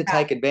 willing to Yeah,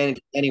 take advantage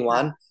of yeah,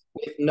 anyone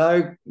with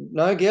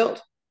no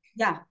guilt.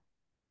 yeah,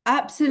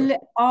 absolutely.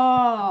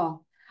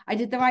 Oh, I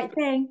did the right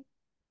thing.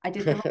 I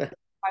did the right thing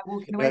by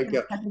walking away No from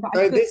this guilt. person, but I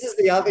So could. this is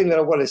the other thing that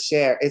I want to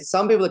share. It's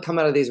some people that come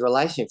out of these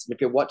relationships, and if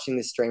you're watching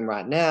this stream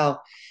right now,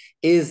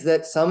 is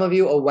that some of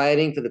you are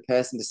waiting for the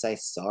person to say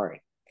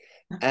sorry,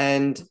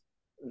 and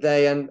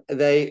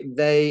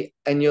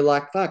and you're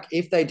like, fuck,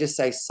 if they just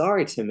say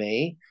sorry to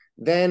me,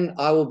 then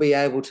I will be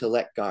able to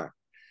let go.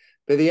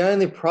 But the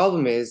only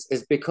problem is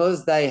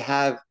because they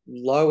have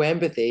low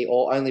empathy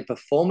or only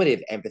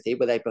performative empathy,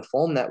 where they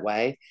perform that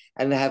way,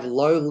 and they have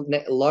low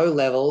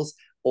levels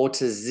or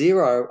to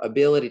zero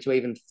ability to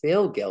even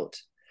feel guilt,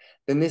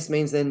 then this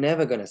means they're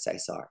never going to say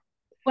sorry.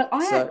 Well,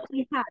 I So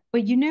actually had.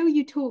 Well,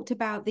 you talked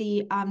about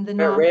the very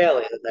narcissist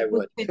rarely that they that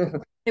would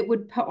would. that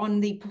would put on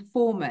the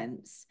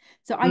performance.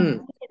 So I did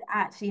Mm,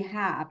 actually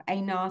have a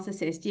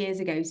narcissist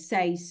years ago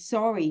say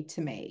sorry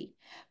to me,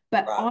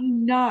 but right. I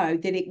know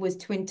that it was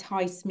to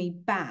entice me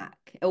back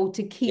or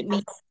to keep me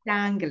Yes.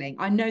 dangling.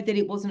 I know that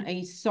it wasn't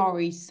a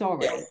sorry,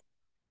 sorry. Yes.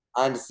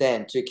 I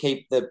understand, to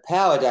keep the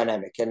power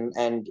dynamic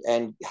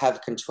and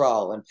have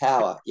control and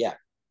power. Yeah.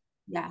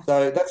 Yes.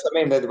 So that's what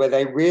I mean, where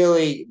they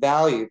really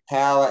value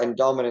power and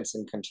dominance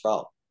and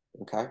control.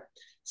 Okay.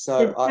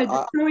 So So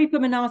the sorry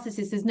from a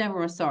narcissist is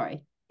never a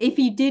sorry. If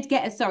you did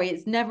get a sorry,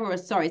 it's never a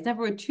sorry. It's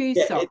never a true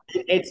yeah, sorry.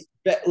 it's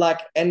like,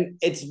 and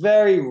it's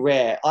very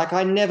rare. Like,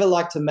 I never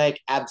like to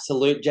make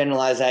absolute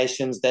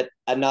generalizations that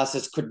a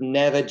narcissist could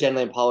never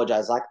generally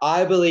apologize. Like,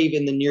 I believe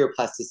in the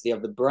neuroplasticity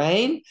of the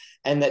brain,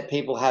 and that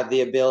people have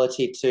the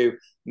ability to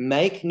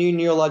make new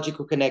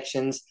neurological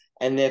connections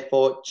and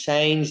therefore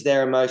change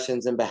their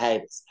emotions and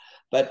behaviors.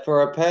 But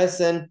for a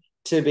person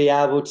to be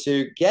able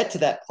to get to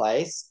that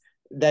place,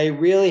 they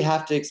really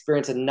have to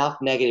experience enough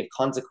negative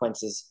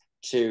consequences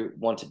to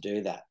want to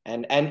do that.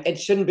 And it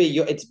shouldn't be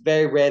you. It's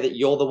very rare that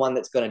you're the one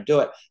that's going to do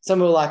it. Some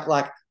people are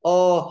like,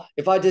 oh,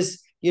 if I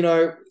just,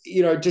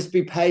 just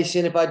be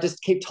patient, if I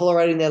just keep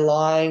tolerating their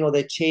lying or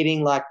their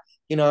cheating, like,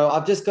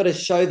 I've just got to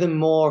show them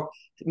more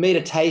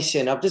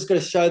meditation. I've just got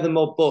to show them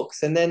more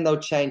books and then they'll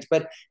change.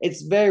 But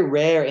it's very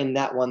rare in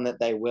that one that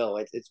they will.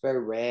 It's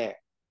very rare.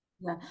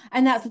 Yeah.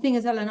 And that's the thing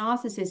as well, a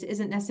narcissist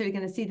isn't necessarily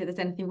going to see that there's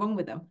anything wrong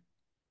with them.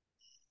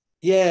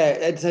 Yeah,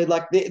 and so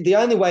like the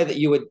only way that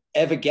you would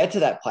ever get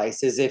to that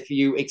place is if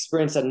you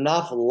experience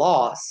enough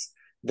loss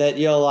that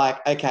you're like,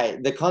 okay,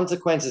 the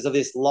consequences of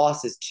this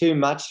loss is too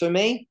much for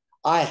me.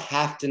 I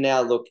have to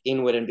now look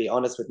inward and be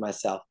honest with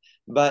myself.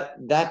 But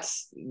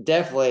that's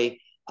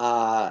definitely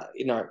not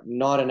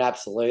an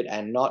absolute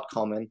and not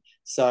common.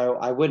 So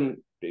I wouldn't,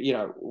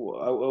 I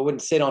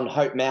wouldn't sit on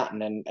Hope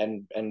Mountain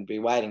and be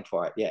waiting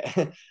for it.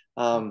 Yeah.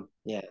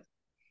 Yeah.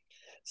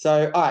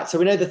 So, all right. So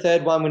we know the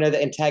third one. We know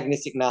the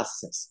antagonistic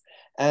narcissist.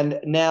 And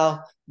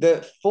now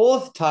the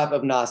fourth type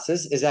of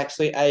narcissist is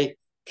actually a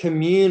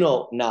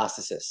communal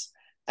narcissist.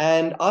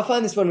 And I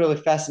find this one really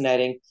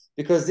fascinating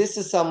because this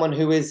is someone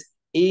who is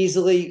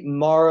easily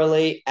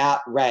morally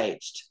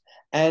outraged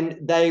and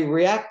they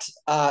react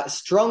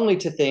strongly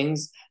to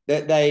things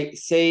that they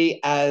see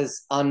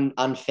as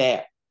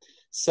unfair.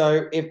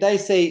 So if they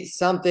see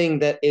something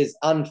that is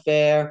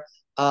unfair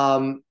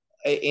in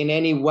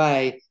any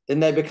way, then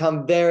they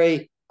become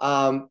very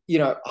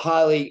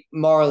highly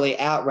morally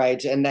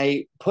outraged and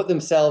they put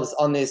themselves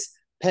on this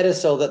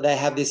pedestal that they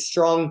have this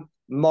strong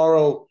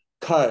moral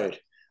code.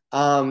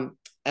 And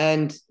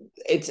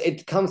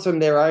it comes from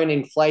their own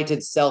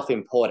inflated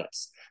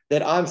self-importance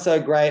that I'm so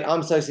great,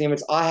 I'm so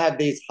famous, I have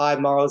these high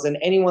morals, and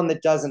anyone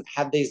that doesn't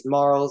have these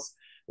morals,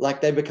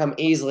 like they become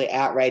easily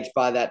outraged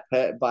by that,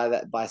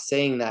 by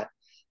seeing that.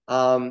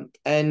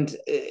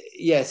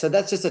 Yeah, so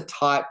that's just a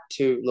type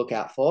to look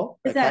out for.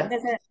 Okay.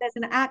 There's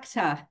an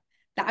actor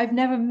that I've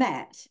never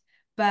met,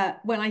 but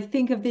when I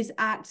think of this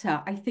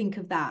actor, I think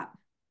of that.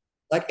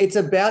 Like it's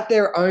about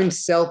their own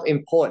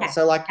self-importance. Yeah.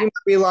 So like you might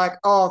be like,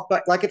 oh,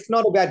 but like it's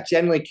not about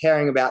generally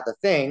caring about the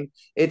thing.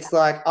 It's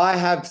like I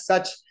have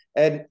such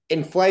an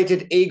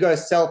inflated ego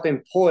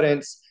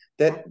self-importance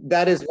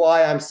that is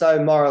why I'm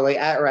so morally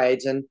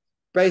outraged. And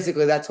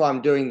basically that's why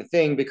I'm doing the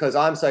thing because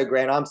I'm so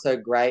grand, I'm so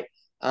great.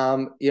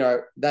 That's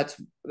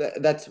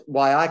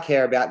why I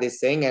care about this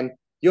thing. And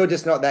you're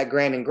just not that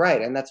grand and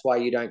great. And that's why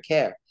you don't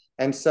care.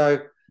 And so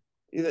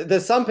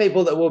there's some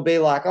people that will be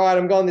like, all right,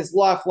 I'm going this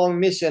lifelong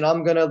mission.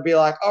 I'm going to be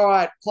like, all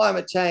right,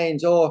 climate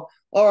change, or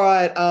all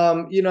right,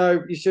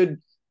 you should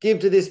give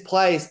to this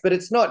place, but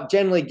it's not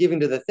generally giving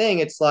to the thing.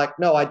 It's like,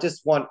 no, I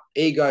just want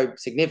ego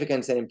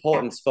significance and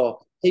importance for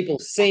people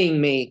seeing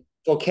me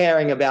for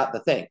caring about the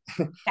thing.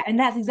 Yeah, and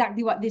that's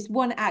exactly what this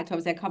one actor,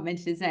 obviously I can't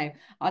mention his name.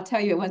 I'll tell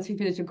you it once we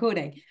finish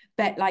recording.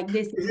 But like You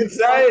this should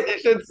say it. You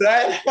should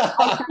say I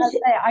it. can't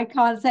say, I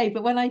can't say,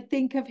 but when I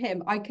think of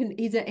him,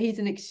 he's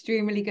an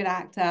extremely good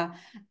actor,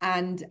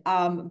 and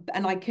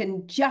I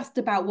can just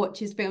about watch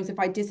his films if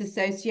I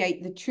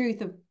disassociate the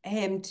truth of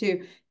him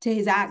to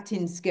his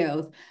acting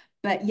skills.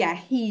 But yeah,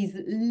 he's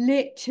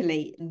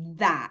literally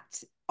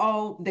that.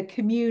 Oh, the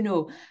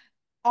communal.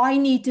 I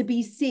need to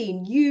be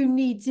seen. You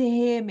need to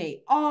hear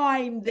me.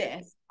 I'm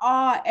this.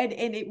 And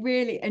it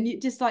really, and you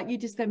just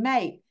go,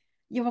 mate,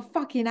 you're a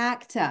fucking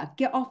actor.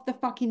 Get off the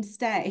fucking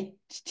stage.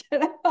 It's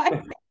Yeah.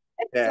 like,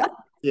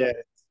 Yeah.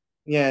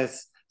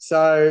 Yes.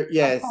 So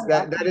yes, I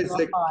that find is it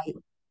the hard.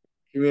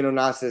 communal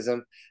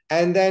narcissism.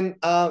 And then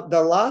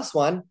the last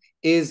one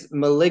is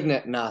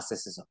malignant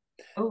narcissism.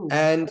 Oh,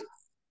 And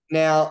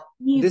now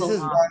this evil is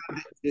one.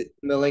 one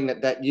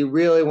malignant that you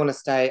really want to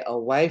stay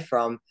away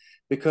from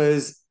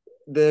because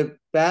the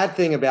bad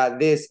thing about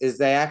this is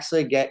they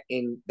actually get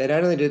in, they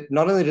don't only do,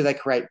 not only do they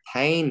create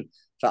pain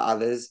for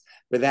others,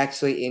 but they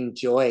actually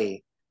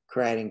enjoy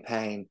creating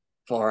pain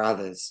for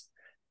others.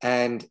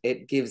 And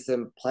it gives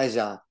them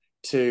pleasure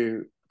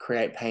to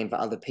create pain for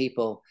other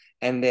people.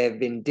 And they're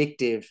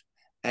vindictive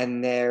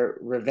and they're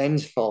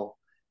revengeful.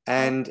 Oh,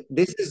 And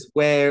this is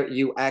where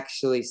you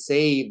actually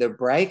see the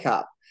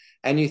breakup.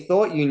 And you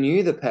thought you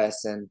knew the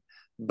person,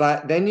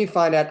 but then you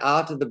find out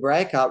after the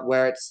breakup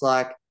where it's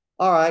like,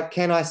 all right,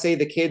 can I see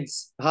the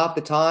kids half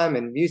the time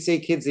and you see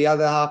kids the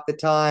other half the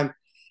time?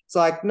 It's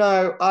like,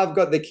 no, I've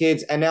got the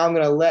kids, and now I'm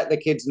going to let the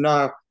kids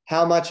know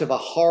how much of a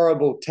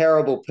horrible,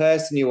 terrible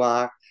person you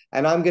are.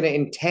 And I'm going to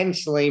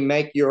intentionally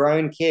make your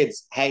own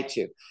kids hate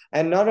you.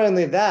 And not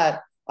only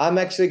that, I'm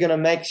actually going to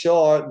make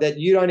sure that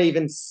you don't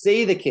even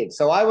see the kids.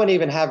 So I won't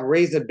even have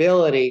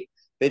reasonability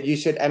that you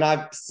should. And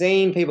I've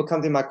seen people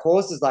come through my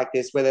courses like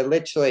this where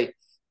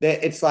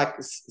it's like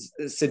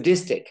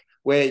sadistic,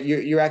 where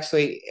you're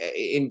actually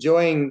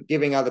enjoying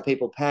giving other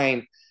people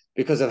pain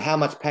because of how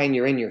much pain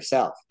you're in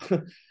yourself.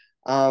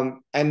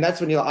 And that's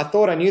when you're like, I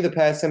thought I knew the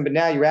person, but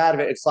now you're out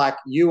of it. It's like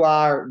you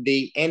are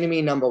the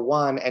enemy number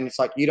one. And it's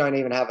like you don't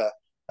even have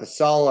a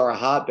soul or a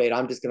heartbeat.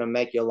 I'm just going to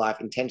make your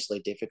life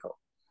intentionally difficult.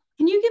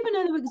 can you give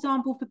another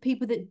example for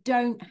people that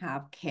don't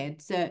have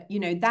kids?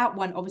 That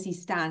one obviously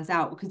stands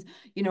out because,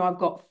 I've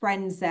got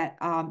friends that,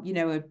 are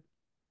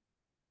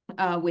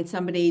with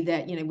somebody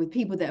that, you know, with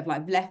people that have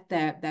like left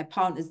their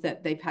partners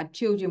that they've had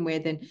children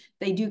with, and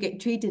they do get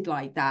treated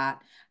like that.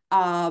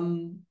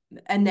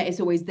 And that it's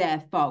always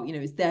their fault, you know,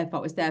 it's their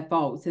fault, it's their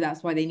fault. So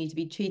that's why they need to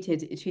be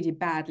treated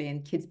badly,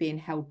 and kids being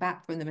held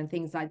back from them and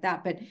things like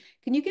that. But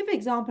can you give an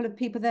example of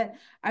people that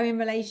are in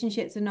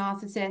relationships with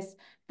narcissists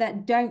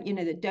that don't, you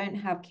know, that don't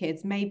have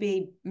kids?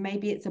 Maybe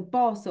it's a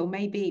boss, or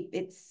maybe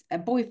it's a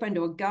boyfriend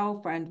or a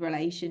girlfriend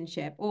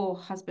relationship, or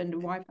husband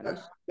and wife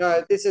relationship.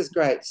 No, this is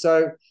great.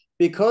 So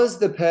because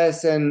the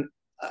person,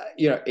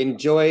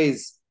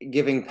 enjoys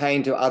giving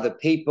pain to other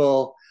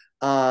people,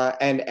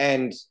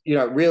 and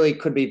really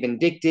could be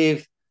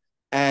vindictive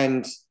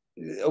and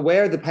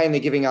aware of the pain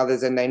they're giving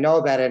others, and they know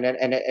about it,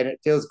 and it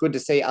feels good to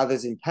see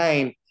others in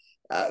pain.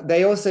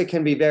 They also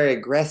can be very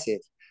aggressive.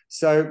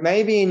 So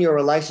maybe in your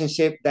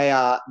relationship they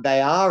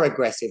are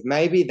aggressive.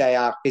 Maybe they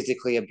are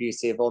physically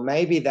abusive, or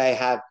maybe they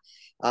have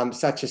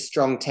such a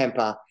strong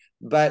temper.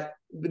 But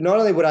not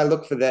only would I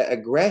look for the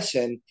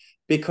aggression,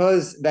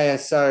 because they are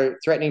so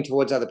threatening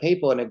towards other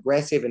people and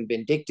aggressive and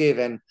vindictive,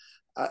 and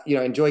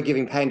enjoy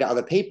giving pain to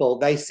other people,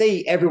 they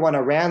see everyone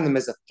around them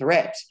as a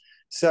threat.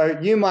 So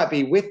you might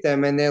be with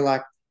them and they're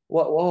like,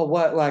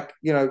 what, like,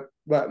 you're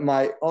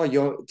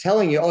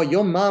telling you, oh,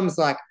 your mom's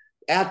like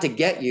out to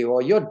get you,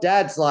 or your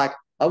dad's like,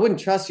 I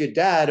wouldn't trust your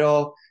dad,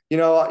 or,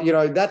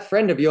 that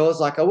friend of yours,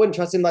 like, I wouldn't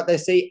trust him. Like, they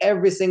see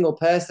every single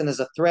person as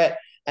a threat,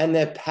 and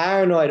they're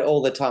paranoid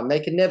all the time.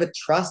 They can never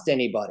trust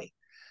anybody.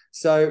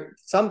 So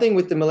something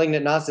with the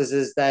malignant narcissists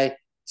is they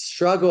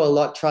struggle a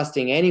lot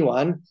trusting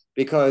anyone,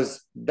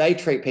 because they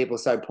treat people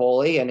so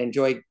poorly and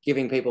enjoy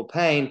giving people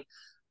pain.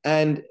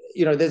 And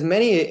there's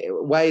many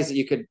ways that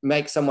you could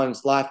make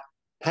someone's life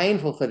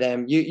painful for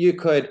them. You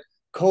could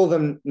call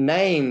them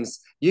names.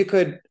 You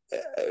could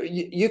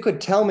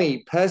tell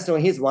me personal.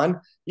 Here's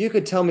one. You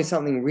could tell me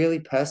something really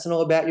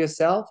personal about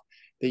yourself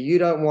that you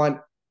don't want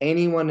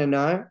anyone to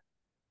know,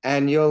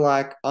 and you're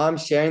like, I'm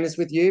sharing this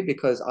with you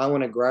because I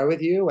want to grow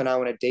with you and I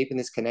want to deepen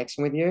this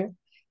connection with you.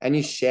 And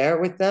you share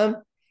it with them,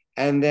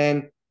 and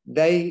then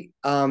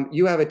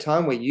you have a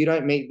time where you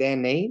don't meet their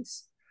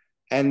needs,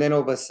 and then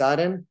all of a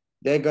sudden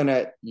they're going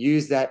to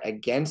use that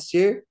against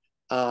you,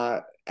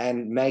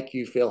 and make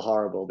you feel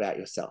horrible about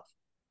yourself.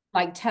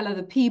 Like tell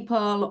other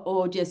people,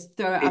 or just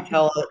throw it They up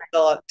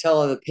in.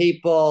 tell other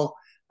people.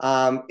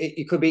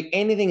 It could be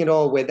anything at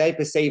all where they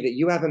perceive that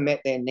you haven't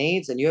met their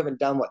needs and you haven't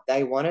done what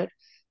they wanted.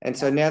 And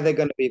so now they're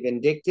going to be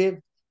vindictive,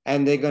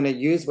 and they're going to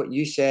use what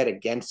you shared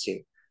against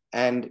you.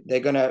 And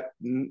they're going to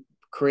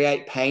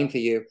create pain for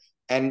you.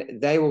 And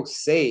they will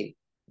see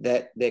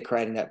that they're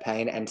creating that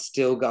pain and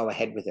still go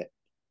ahead with it.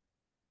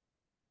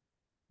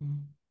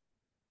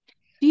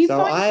 Do you So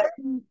find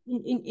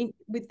I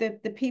with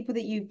the people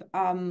that you've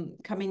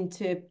come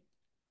into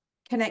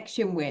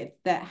connection with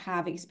that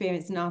have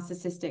experienced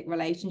narcissistic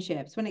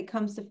relationships, when it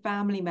comes to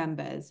family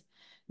members,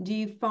 do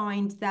you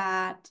find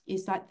that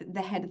it's like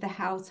the head of the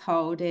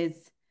household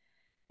is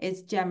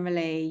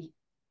generally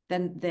the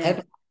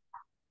have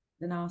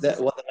the that narcissist?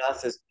 what the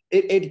narcissist,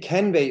 it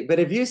can be. But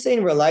have you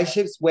seen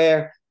relationships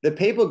where the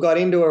people got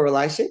into a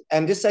relationship,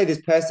 and just say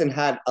this person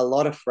had a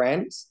lot of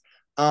friends,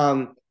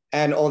 um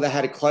and or they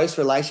had a close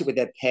relationship with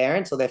their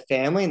parents or their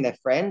family and their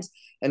friends,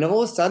 and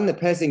all of a sudden the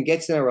person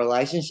gets in a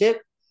relationship,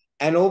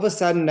 and all of a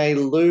sudden they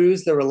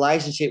lose the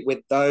relationship with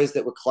those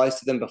that were close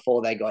to them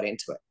before they got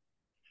into it.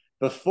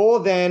 Before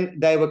then,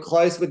 they were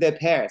close with their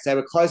parents, they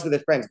were close with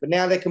their friends, but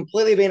now they're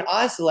completely been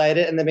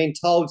isolated, and they've been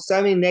told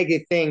so many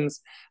negative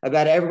things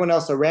about everyone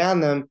else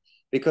around them,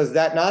 because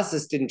that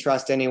narcissist didn't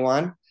trust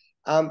anyone.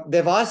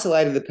 They've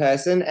isolated the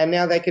person, and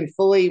now they can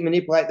fully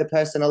manipulate the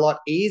person a lot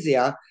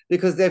easier,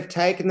 because they've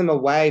taken them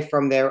away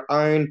from their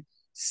own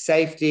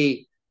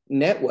safety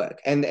network,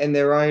 and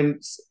their own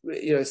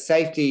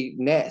safety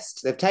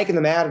nest. They've taken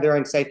them out of their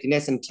own safety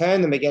nest and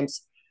turned them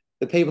against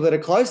the people that are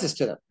closest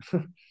to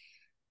them.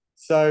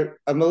 So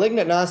a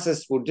malignant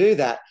narcissist will do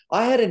that.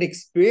 I had an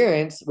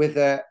experience with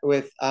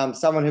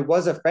someone who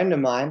was a friend of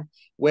mine,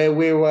 where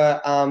we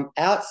were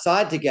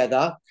outside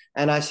together,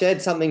 and I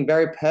shared something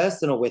very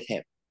personal with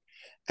him.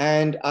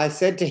 And I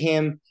said to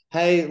him,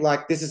 hey,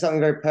 like, this is something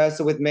very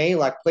personal with me.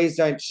 Like, please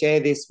don't share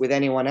this with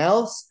anyone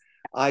else.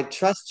 I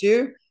trust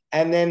you.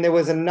 And then there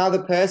was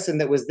another person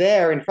that was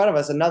there in front of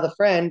us, another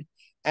friend,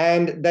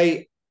 and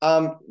they,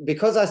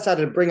 because I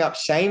started to bring up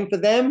shame for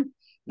them,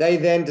 they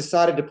then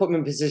decided to put me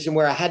in a position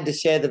where I had to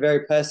share the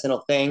very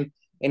personal thing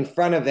in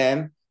front of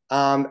them,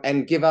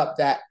 and give up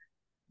that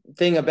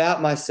thing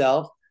about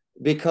myself,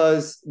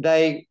 because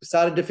they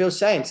started to feel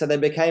shame. So they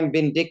became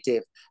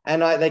vindictive,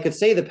 and they could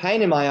see the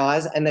pain in my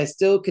eyes, and they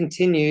still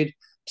continued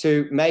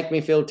to make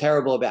me feel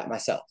terrible about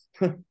myself.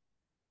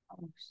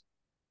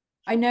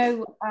 I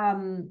know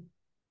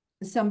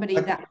somebody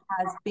that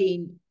has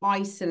been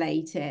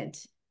isolated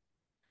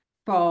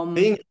from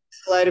Being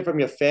isolated from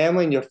your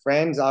family and your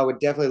friends, I would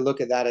definitely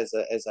look at that as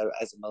a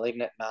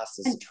malignant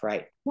narcissist And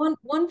trait.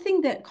 one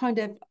thing that kind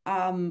of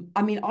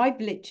I mean,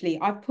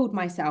 I've pulled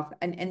myself,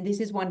 and this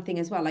is one thing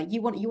as well. Like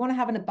you want to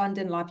have an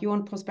abundant life, you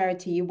want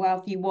prosperity, you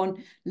wealth, you want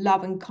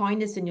love and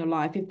kindness in your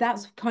life. If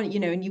that's kind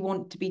of, and you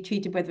want to be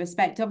treated with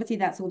respect, obviously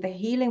that's all the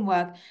healing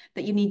work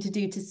that you need to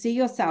do to see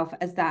yourself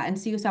as that and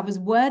see yourself as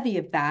worthy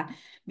of that.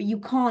 But you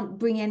can't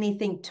bring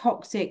anything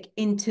toxic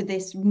into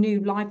this new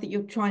life that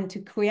you're trying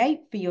to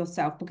create for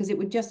yourself, because it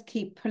would just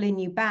keep pulling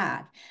you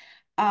back.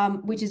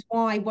 Which is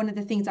why one of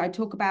the things I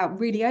talk about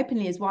really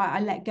openly is why I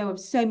let go of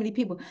so many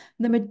people.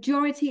 The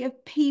majority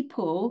of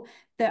people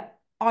that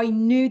I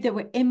knew that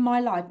were in my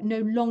life no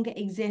longer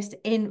exist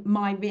in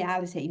my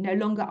reality, no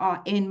longer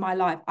are in my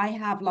life. I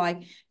have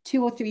like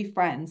 2 or 3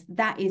 friends.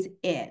 That is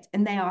it.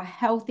 And they are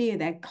healthy,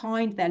 they're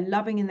kind, they're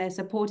loving, and they're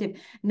supportive,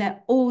 and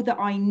they're all that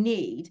I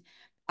need.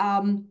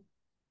 Um,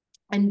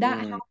 and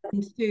that Mm,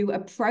 happened through a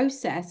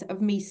process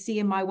of me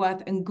seeing my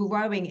worth and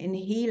growing and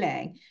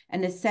healing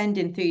and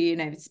ascending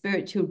through,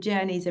 spiritual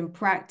journeys and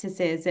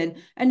practices and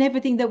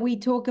everything that we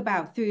talk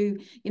about through,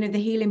 the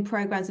healing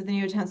programs of the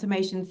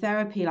neurotransformation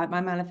therapy, like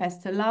my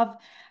Manifest to Love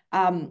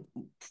um,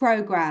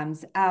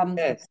 programs.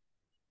 yes,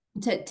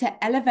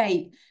 To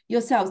elevate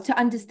yourselves, to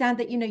understand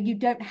that you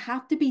don't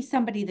have to be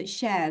somebody that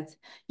shares,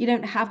 you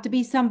don't have to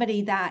be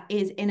somebody that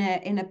is in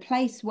a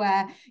place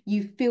where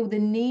you feel the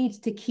need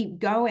to keep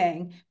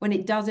going when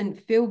it doesn't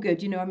feel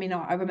good. I mean,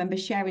 I remember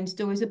sharing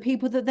stories of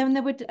people that then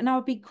I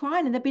would be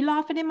crying and they'd be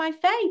laughing in my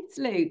face,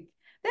 Luke.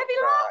 They'd be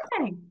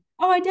laughing.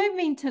 Oh, I don't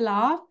mean to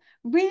laugh.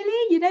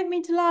 Really? You don't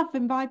mean to laugh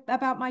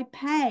about my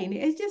pain?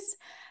 It's just,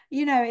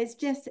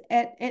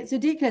 it's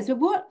ridiculous.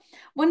 But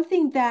one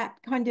thing that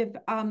kind of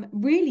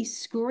really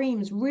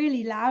screams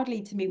really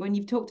loudly to me when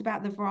you've talked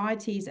about the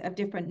varieties of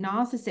different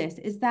narcissists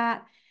is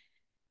that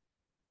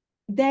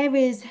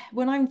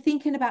when I'm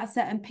thinking about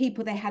certain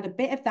people, they had a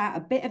bit of that,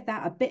 a bit of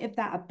that, a bit of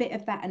that, a bit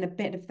of that, and a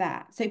bit of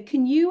that. So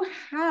can you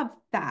have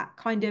that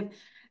kind of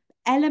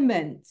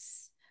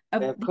elements yeah,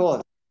 of of these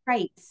course.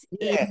 traits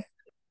Yes.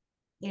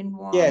 in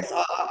one? Yes,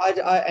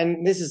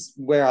 and this is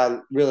where I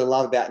really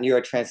love about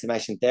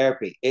neurotransformation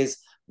therapy is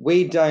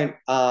we don't,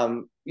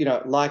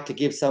 like to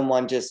give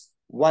someone just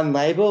one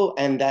label,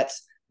 and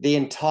that's the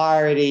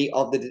entirety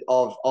of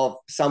of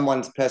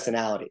someone's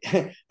personality.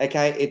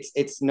 Okay,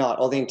 it's not,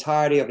 or the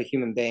entirety of a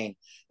human being.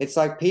 It's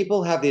like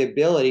people have the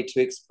ability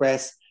to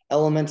express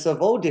elements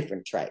of all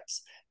different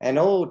traits and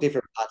all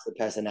different parts of the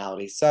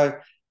personality. So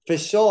for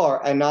sure,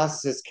 a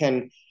narcissist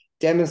can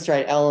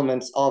demonstrate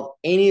elements of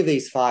any of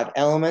these 5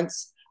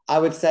 elements. I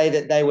would say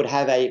that they would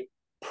have a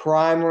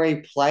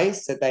primary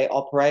place that they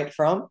operate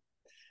from,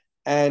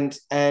 and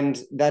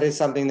that is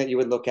something that you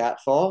would look out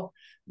for.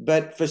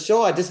 But for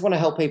sure, I just want to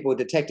help people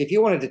detect. If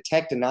you want to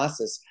detect a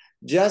narcissist,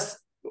 just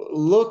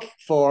look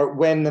for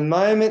when the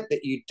moment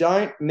that you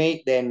don't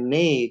meet their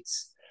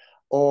needs,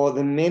 or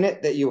the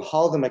minute that you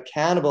hold them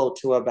accountable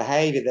to a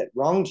behavior that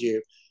wronged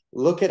you,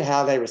 look at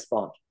how they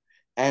respond.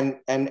 And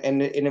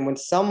when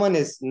someone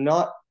is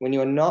not, when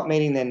you're not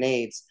meeting their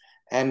needs,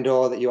 and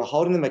or that you're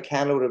holding them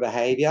accountable to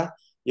behavior,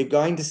 you're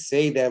going to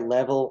see their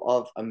level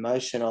of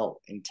emotional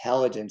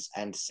intelligence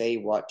and see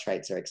what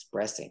traits they're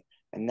expressing.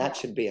 And that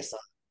should be a sign.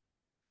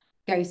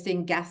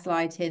 Ghosting,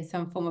 gaslighting,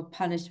 some form of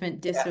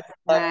punishment, Yeah.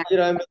 Like,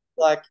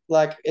 disrespect.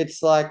 like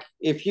it's like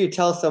if you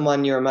tell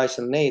someone your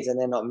emotional needs and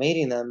they're not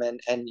meeting them, and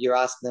you're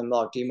asking them,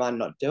 like, do you mind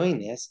not doing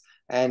this?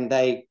 And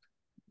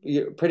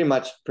you pretty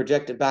much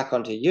project it back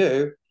onto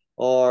you,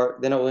 or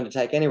they're not willing to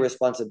take any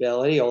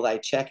responsibility, or they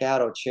check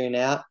out or tune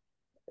out,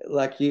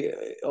 like you,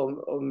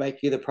 or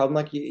make you the problem.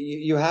 Like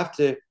you have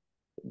to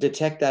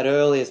detect that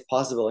early as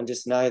possible, and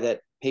just know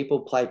that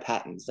people play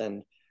patterns, So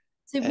and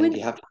when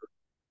you have to.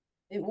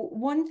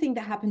 one thing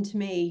that happened to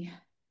me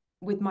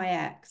with my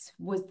ex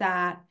was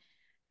that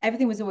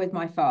everything was always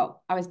my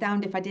fault. I was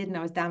damned if I did, and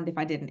I was damned if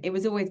I didn't. It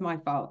was always my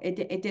fault. It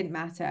didn't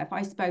matter. If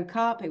I spoke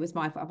up, it was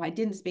my fault. If I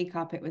didn't speak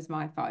up, it was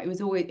my fault. It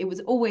was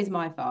always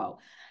my fault.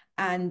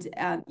 And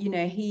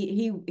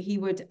he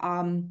would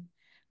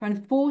kind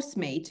of force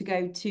me to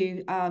go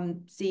to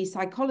see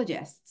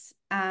psychologists.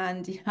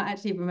 And I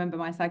actually remember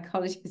my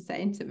psychologist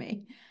saying to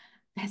me,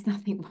 there's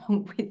nothing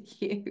wrong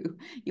with you.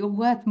 You're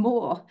worth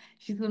more.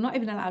 She said, I'm not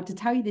even allowed to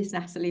tell you this,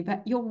 Natalie,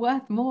 but you're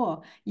worth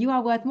more. You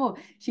are worth more.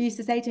 She used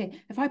to say to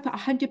me, if I put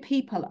 100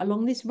 people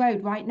along this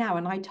road right now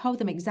and I told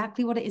them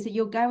exactly what it is that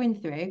you're going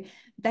through,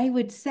 they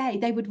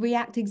would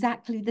react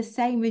exactly the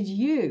same as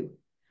you.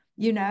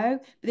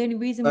 But the only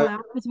reason So, why I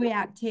was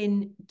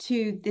reacting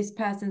to this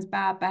person's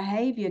bad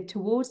behavior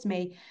towards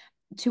me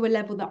to a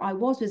level that I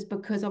was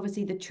because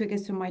obviously the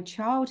triggers from my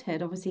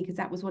childhood, obviously, because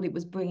that was what it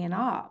was bringing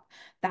up.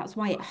 That's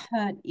why it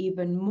hurt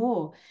even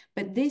more.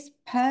 But this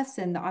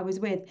person that I was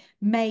with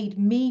made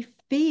me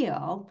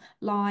feel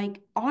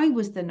like I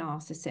was the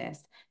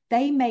narcissist.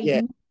 They made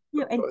yeah, me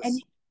feel, of and course.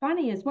 it's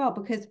funny as well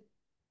because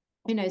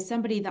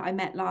somebody that I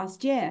met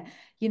last year,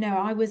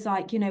 I was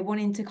like,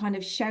 wanting to kind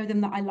of show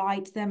them that I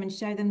liked them and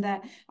show them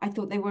that I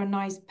thought they were a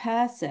nice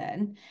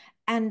person.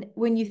 And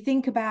when you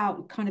think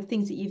about kind of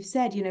things that you've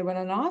said, you know, when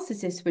a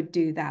narcissist would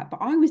do that, but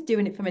I was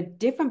doing it from a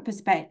different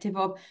perspective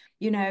of,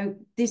 you know,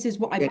 this is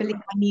what I Yeah. believe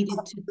I needed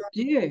to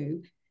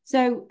do.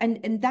 So,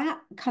 and that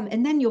come,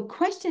 and then you're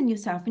questioning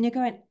yourself and you're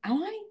going,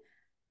 am I,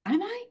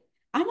 am I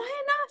a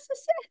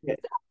Yeah.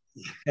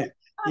 narcissist?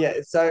 Yeah.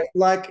 So,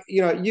 like,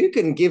 you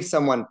can give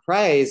someone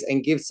praise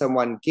and give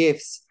someone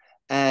gifts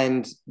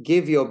and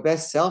give your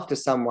best self to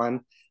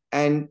someone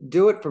and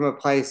do it from a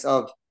place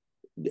of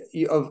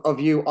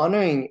you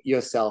honoring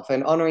yourself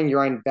and honoring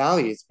your own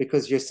values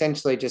because you're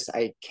essentially just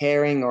a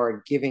caring or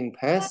a giving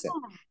person.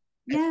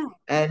 Yeah,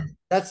 And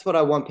that's what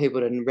I want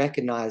people to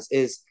recognize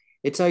is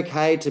it's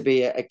okay to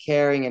be a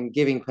caring and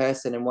giving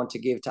person and want to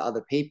give to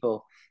other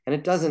people. And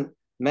it doesn't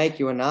make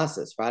you a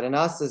narcissist, right? A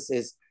narcissist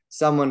is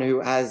someone who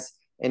has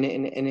an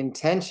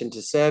intention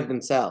to serve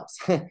themselves,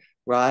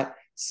 right?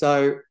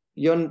 So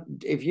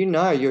if you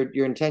know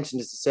your intention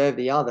is to serve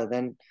the other,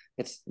 then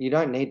you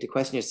don't need to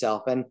question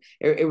yourself. And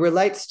it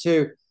relates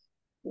to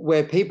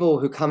where people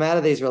who come out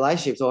of these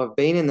relationships or have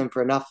been in them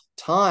for enough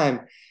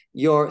time,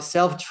 your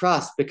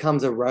self-trust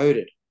becomes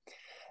eroded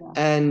yeah,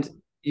 and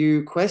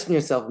you question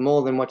yourself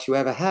more than what you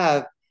ever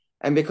have.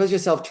 And because your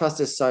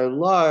self-trust is so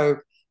low,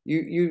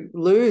 you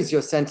lose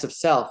your sense of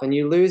self and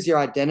you lose your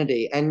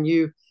identity and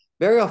you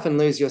very often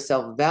lose your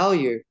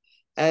self-value.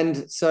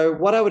 And so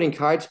what I would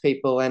encourage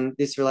people, and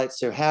this relates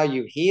to how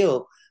you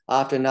heal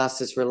after a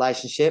narcissist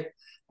relationship,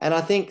 and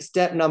I think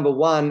step number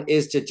one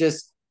is to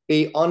just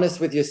be honest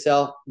with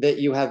yourself that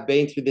you have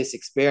been through this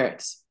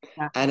experience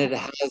yeah. and it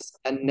has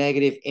a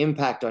negative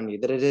impact on you,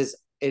 that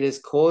it has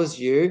caused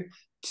you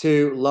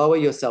to lower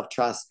your self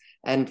trust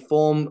and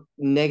form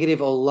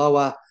negative or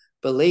lower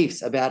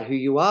beliefs about who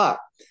you are.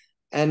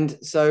 And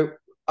so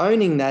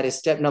owning that is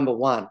step number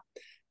one.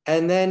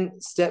 And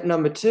then step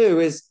number two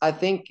is I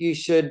think you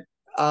should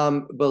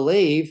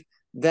believe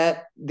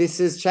that this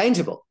is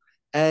changeable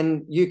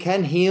and you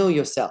can heal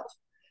yourself.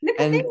 Look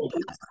at And me.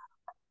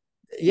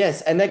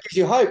 yes, and that gives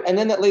you hope. And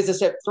then that leads to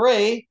step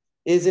three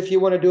is if you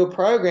want to do a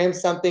program,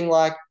 something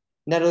like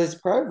Natalie's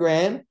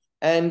program,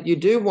 and you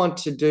do want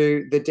to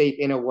do the deep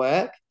inner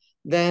work,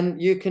 then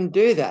you can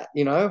do that,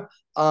 and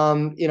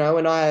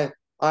I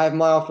have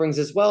my offerings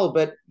as well,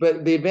 but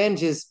the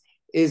advantage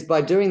is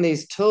by doing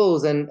these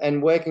tools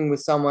and working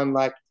with someone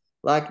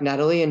like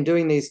Natalie and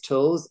doing these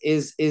tools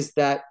is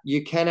that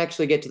you can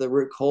actually get to the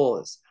root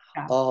cause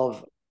Yeah.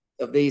 of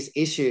these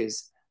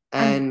issues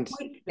And and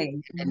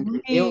quickly,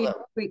 heal really them.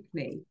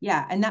 quickly.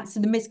 Yeah. And that's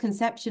the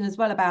misconception as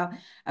well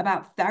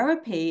about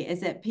therapy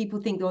is that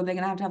people think, oh, they're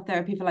going to have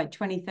therapy for like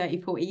 20,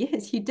 30, 40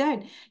 years. You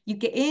don't. You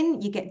get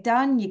in, you get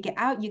done, you get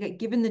out, you get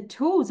given the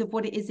tools of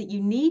what it is that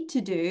you need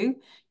to do.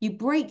 You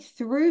break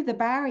through the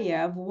barrier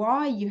of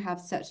why you have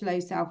such low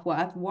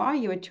self-worth, why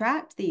you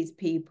attract these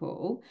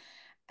people.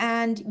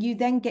 And you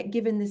then get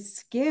given the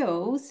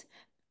skills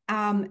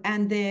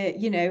and the,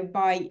 you know,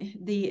 by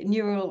the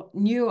neural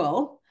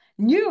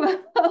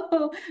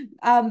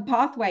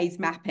pathways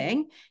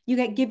mapping, you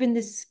get given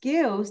the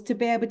skills to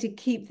be able to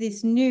keep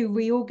this new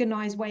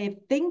reorganized way of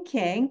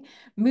thinking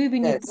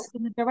moving you Yes.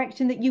 in the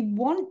direction that you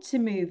want to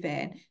move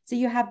in. So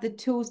you have the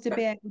tools to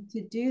be able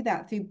to do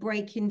that through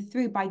breaking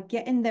through by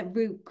getting the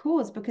root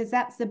cause, because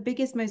that's the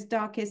biggest, most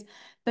darkest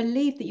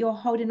belief that you're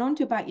holding on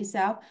to about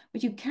yourself,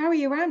 which you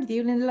carry around with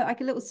you and look like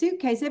a little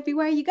suitcase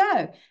everywhere you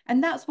go.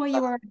 And that's why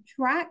you are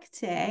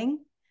attracting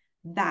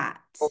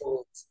that.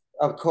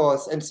 Of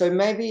course. And so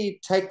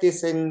maybe take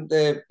this in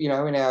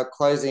our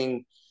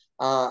closing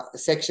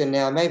section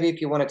now. Maybe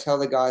if you want to tell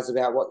the guys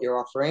about what you're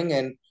offering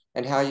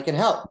and how you can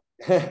help.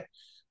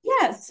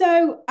 Yeah.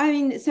 So, I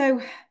mean,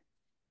 so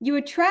you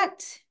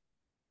attract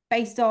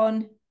based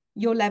on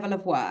your level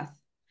of worth.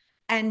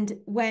 And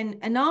when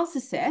a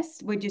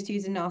narcissist, we're just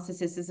using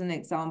narcissist as an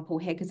example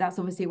here, because that's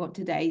obviously what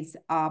today's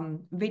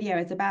video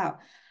is about.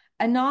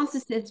 A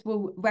narcissist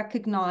will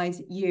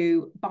recognize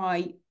you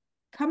by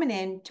coming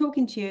in,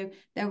 talking to you.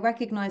 They'll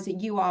recognize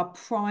that you are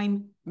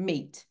prime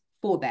meat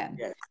for them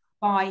Yes.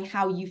 by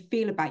how you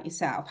feel about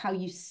yourself, how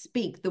you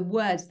speak, the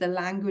words, the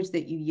language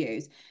that you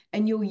use.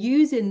 And you're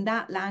using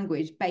that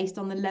language based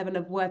on the level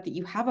of worth that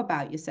you have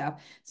about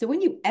yourself. So when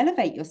you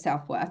elevate your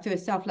self-worth through a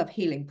self-love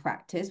healing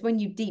practice, when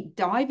you deep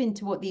dive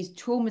into what these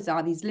traumas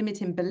are, these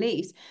limiting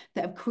beliefs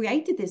that have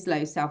created this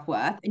low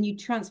self-worth, and you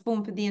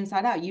transform from the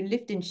inside out, you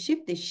lift and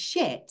shift this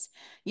shit,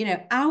 you know,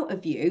 out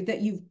of you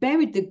that you've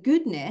buried the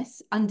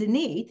goodness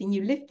underneath, and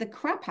you lift the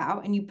crap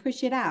out and you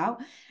push it out,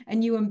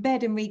 and you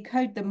embed and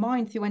recode the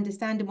mind through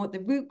understanding what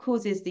the root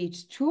cause is,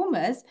 these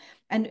traumas,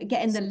 and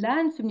getting the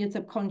learn from your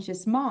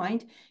subconscious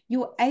mind,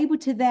 you're able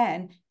to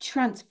then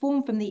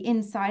transform from the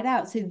inside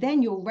out. So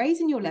then you're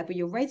raising your level,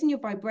 you're raising your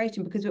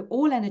vibration, because we're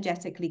all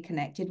energetically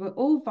connected. We're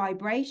all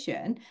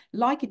vibration,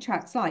 like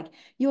attracts like.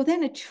 You'll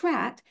then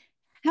attract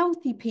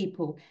healthy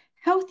people,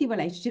 healthy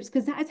relationships,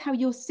 because that is how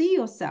you'll see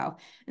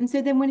yourself. And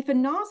so then if a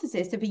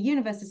narcissist, if a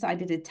universe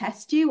decided to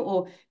test you,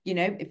 or, you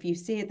know, if you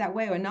see it that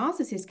way, or a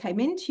narcissist came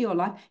into your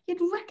life, you'd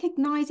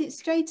recognize it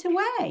straight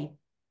away.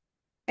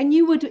 And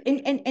you would,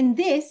 in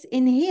this,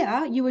 in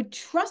here, you would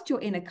trust your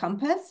inner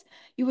compass.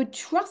 You would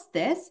trust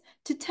this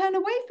to turn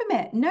away from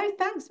it. No,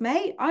 thanks,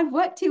 mate. I've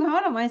worked too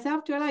hard on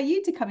myself to allow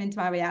you to come into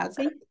my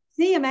reality.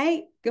 See you,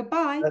 mate.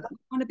 Goodbye. That,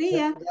 Want to be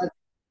that, here.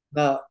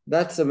 no,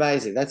 that's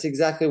amazing. That's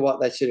exactly what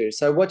they should do.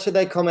 So, what should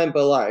they comment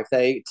below if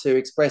they to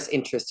express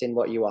interest in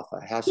what you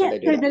offer? How should Yeah, they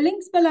do so that? the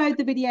link's below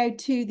the video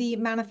to the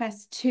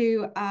Manifest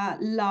to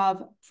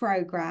Love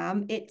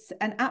program. It's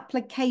an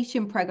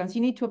application program, so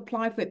you need to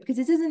apply for it because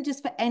this isn't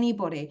just for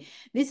anybody.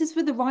 This is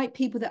for the right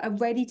people that are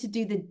ready to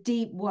do the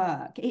deep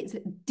work. It's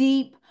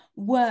deep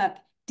work,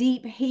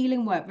 deep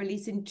healing work,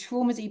 releasing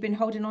traumas that you've been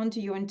holding on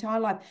to your entire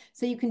life,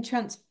 so you can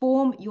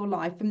transform your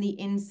life from the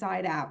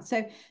inside out.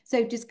 So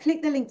just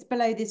click the links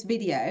below this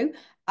video,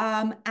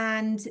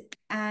 and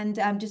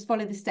just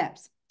follow the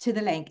steps to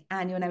the link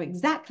and you'll know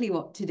exactly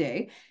what to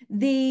do.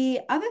 The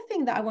other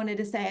thing that I wanted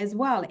to say as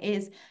well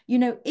is,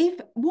 if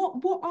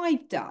what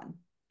I've done,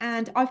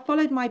 and I've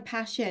followed my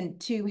passion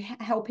to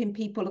helping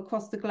people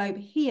across the globe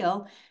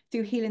heal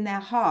through healing their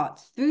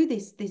hearts through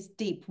this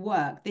deep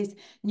work, this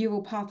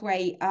neural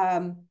pathway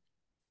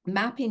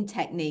mapping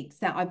techniques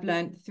that I've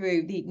learned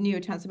through the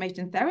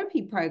neurotransformation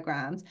therapy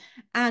programs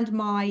and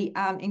my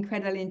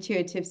incredible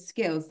intuitive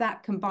skills.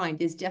 That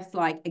combined is just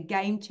like a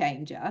game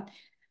changer.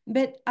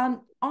 But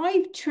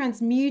I've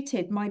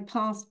transmuted my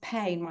past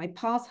pain, my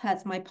past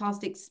hurts, my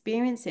past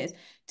experiences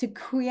to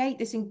create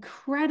this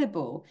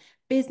incredible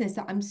business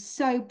that I'm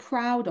so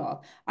proud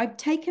of. I've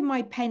taken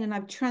my pain and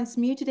I've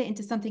transmuted it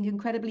into something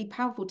incredibly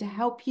powerful to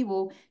help you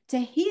all to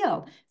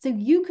heal. So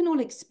you can all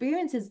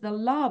experience the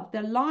love,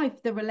 the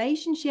life, the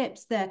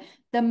relationships, the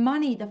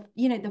money,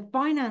 the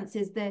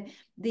finances, the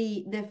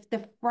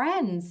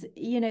friends,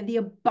 the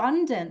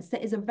abundance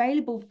that is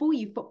available for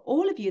you, for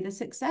all of you, the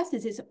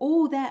successes, it's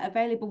all there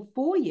available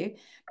for you.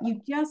 You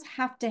just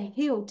have to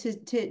heal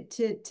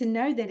to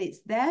know that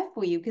it's there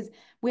for you, because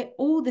we're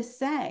all the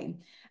same.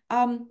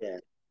 Yeah.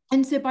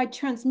 And so by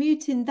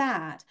transmuting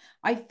that,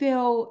 I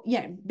feel,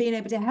 being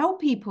able to help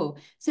people.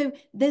 So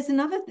there's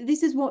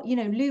this is what,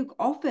 Luke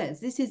offers.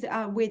 This is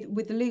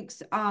with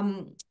Luke's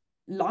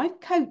life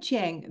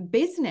coaching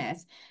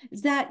business,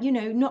 is that,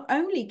 not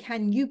only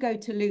can you go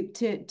to Luke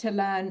to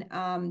learn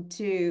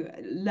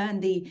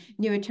the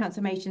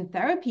neurotransformation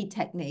therapy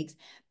techniques,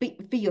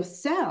 but for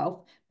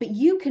yourself, but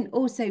you can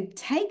also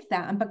take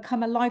that and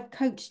become a life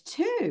coach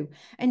too,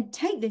 and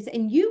take this,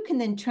 and you can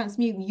then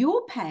transmute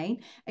your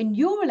pain and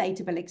your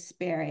relatable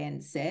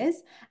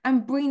experiences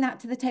and bring that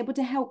to the table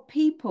to help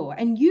people.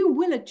 And you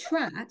will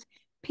attract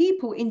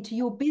people into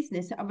your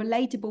business that are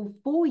relatable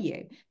for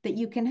you, that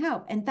you can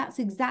help. And that's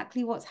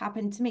exactly what's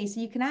happened to me. So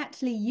you can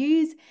actually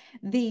use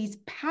these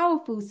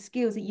powerful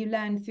skills that you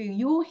learn through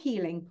your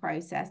healing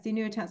process, through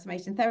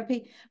neurotransformation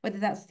therapy, whether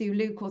that's through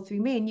Luke or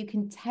through me, and you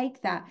can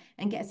take that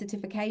and get a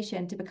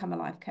certification to become a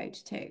life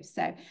coach too.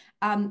 So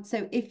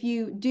if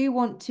you do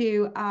want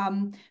to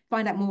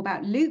find out more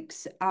about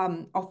Luke's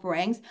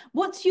offerings,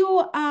 what's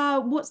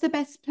the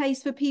best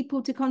place for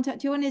people to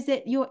contact you on? Is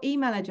it your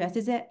email address?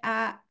 Is it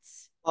at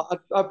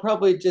I'd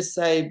probably just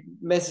say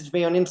message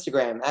me on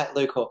Instagram at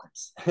Luke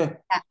Hawkins.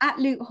 at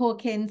Luke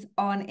Hawkins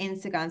on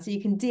Instagram? So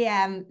you can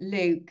DM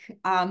Luke.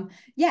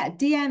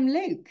 DM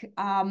Luke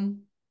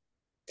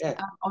Yeah.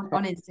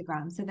 on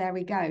Instagram. So there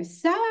we go.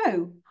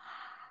 So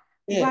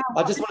Yeah, wow, I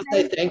what just a want to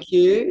say day. thank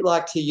you,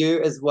 like to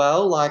you as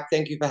well. Like,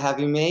 thank you for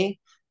having me,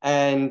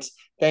 and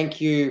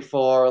thank you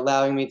for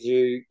allowing me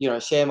to,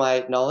 share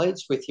my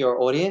knowledge with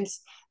your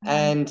audience. Oh,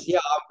 And yeah,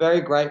 I'm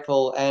very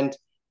grateful. And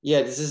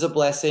yeah, this is a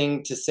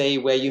blessing to see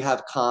where you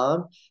have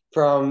come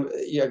from,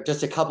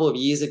 just a couple of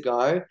years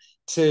ago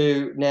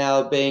to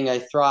now being a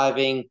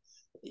thriving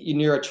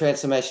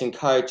neurotransformation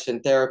coach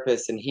and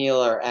therapist and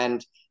healer.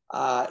 And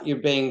you're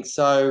being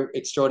so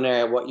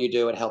extraordinary at what you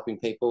do and helping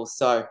people.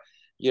 So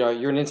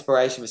you're an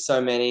inspiration for so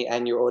many,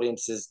 and your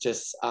audience is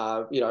just,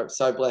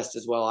 so blessed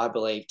as well, I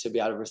believe, to be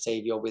able to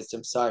receive your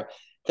wisdom. So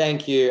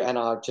thank you. And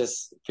I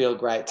just feel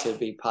great to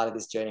be part of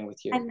this journey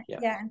with you. and Yeah.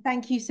 yeah, and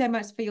thank you so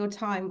much for your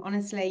time.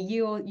 Honestly,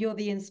 you're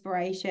the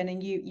inspiration,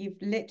 and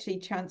you've literally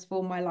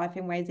transformed my life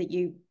in ways that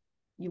you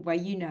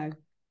know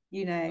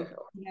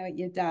what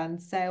you've done.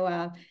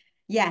 So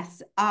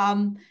yes,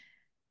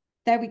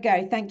 there we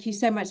go. Thank you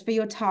so much for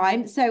your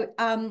time. So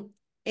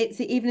it's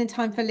the evening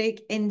time for Luke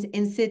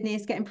in Sydney.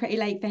 It's getting pretty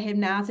late for him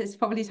now, so it's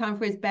probably time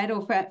for his bed,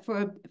 or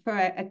for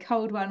a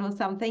cold one or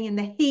something in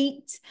the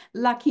heat.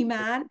 Lucky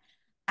man.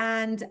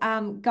 And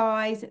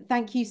guys,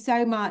 thank you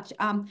so much.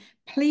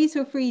 Please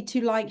feel free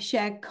to like,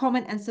 share,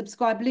 comment, and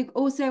subscribe. Luke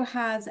also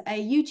has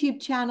a YouTube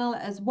channel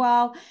as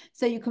well,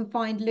 so you can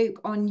find Luke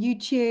on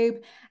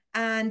YouTube.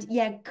 And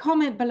yeah,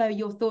 comment below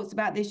your thoughts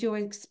about this, your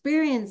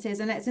experiences,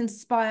 and let's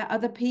inspire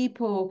other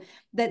people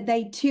that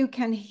they too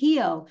can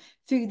heal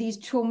through these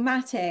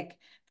traumatic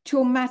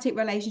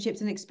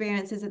relationships and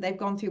experiences that they've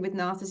gone through with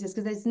narcissists,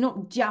 because it's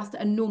not just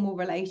a normal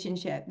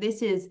relationship.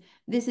 This is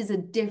a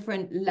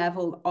different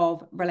level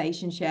of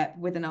relationship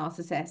with a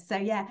narcissist. So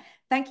yeah,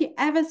 thank you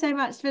ever so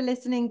much for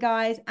listening,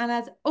 guys. And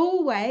as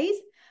always,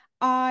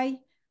 I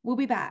will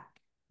be back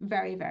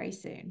very, very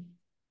soon.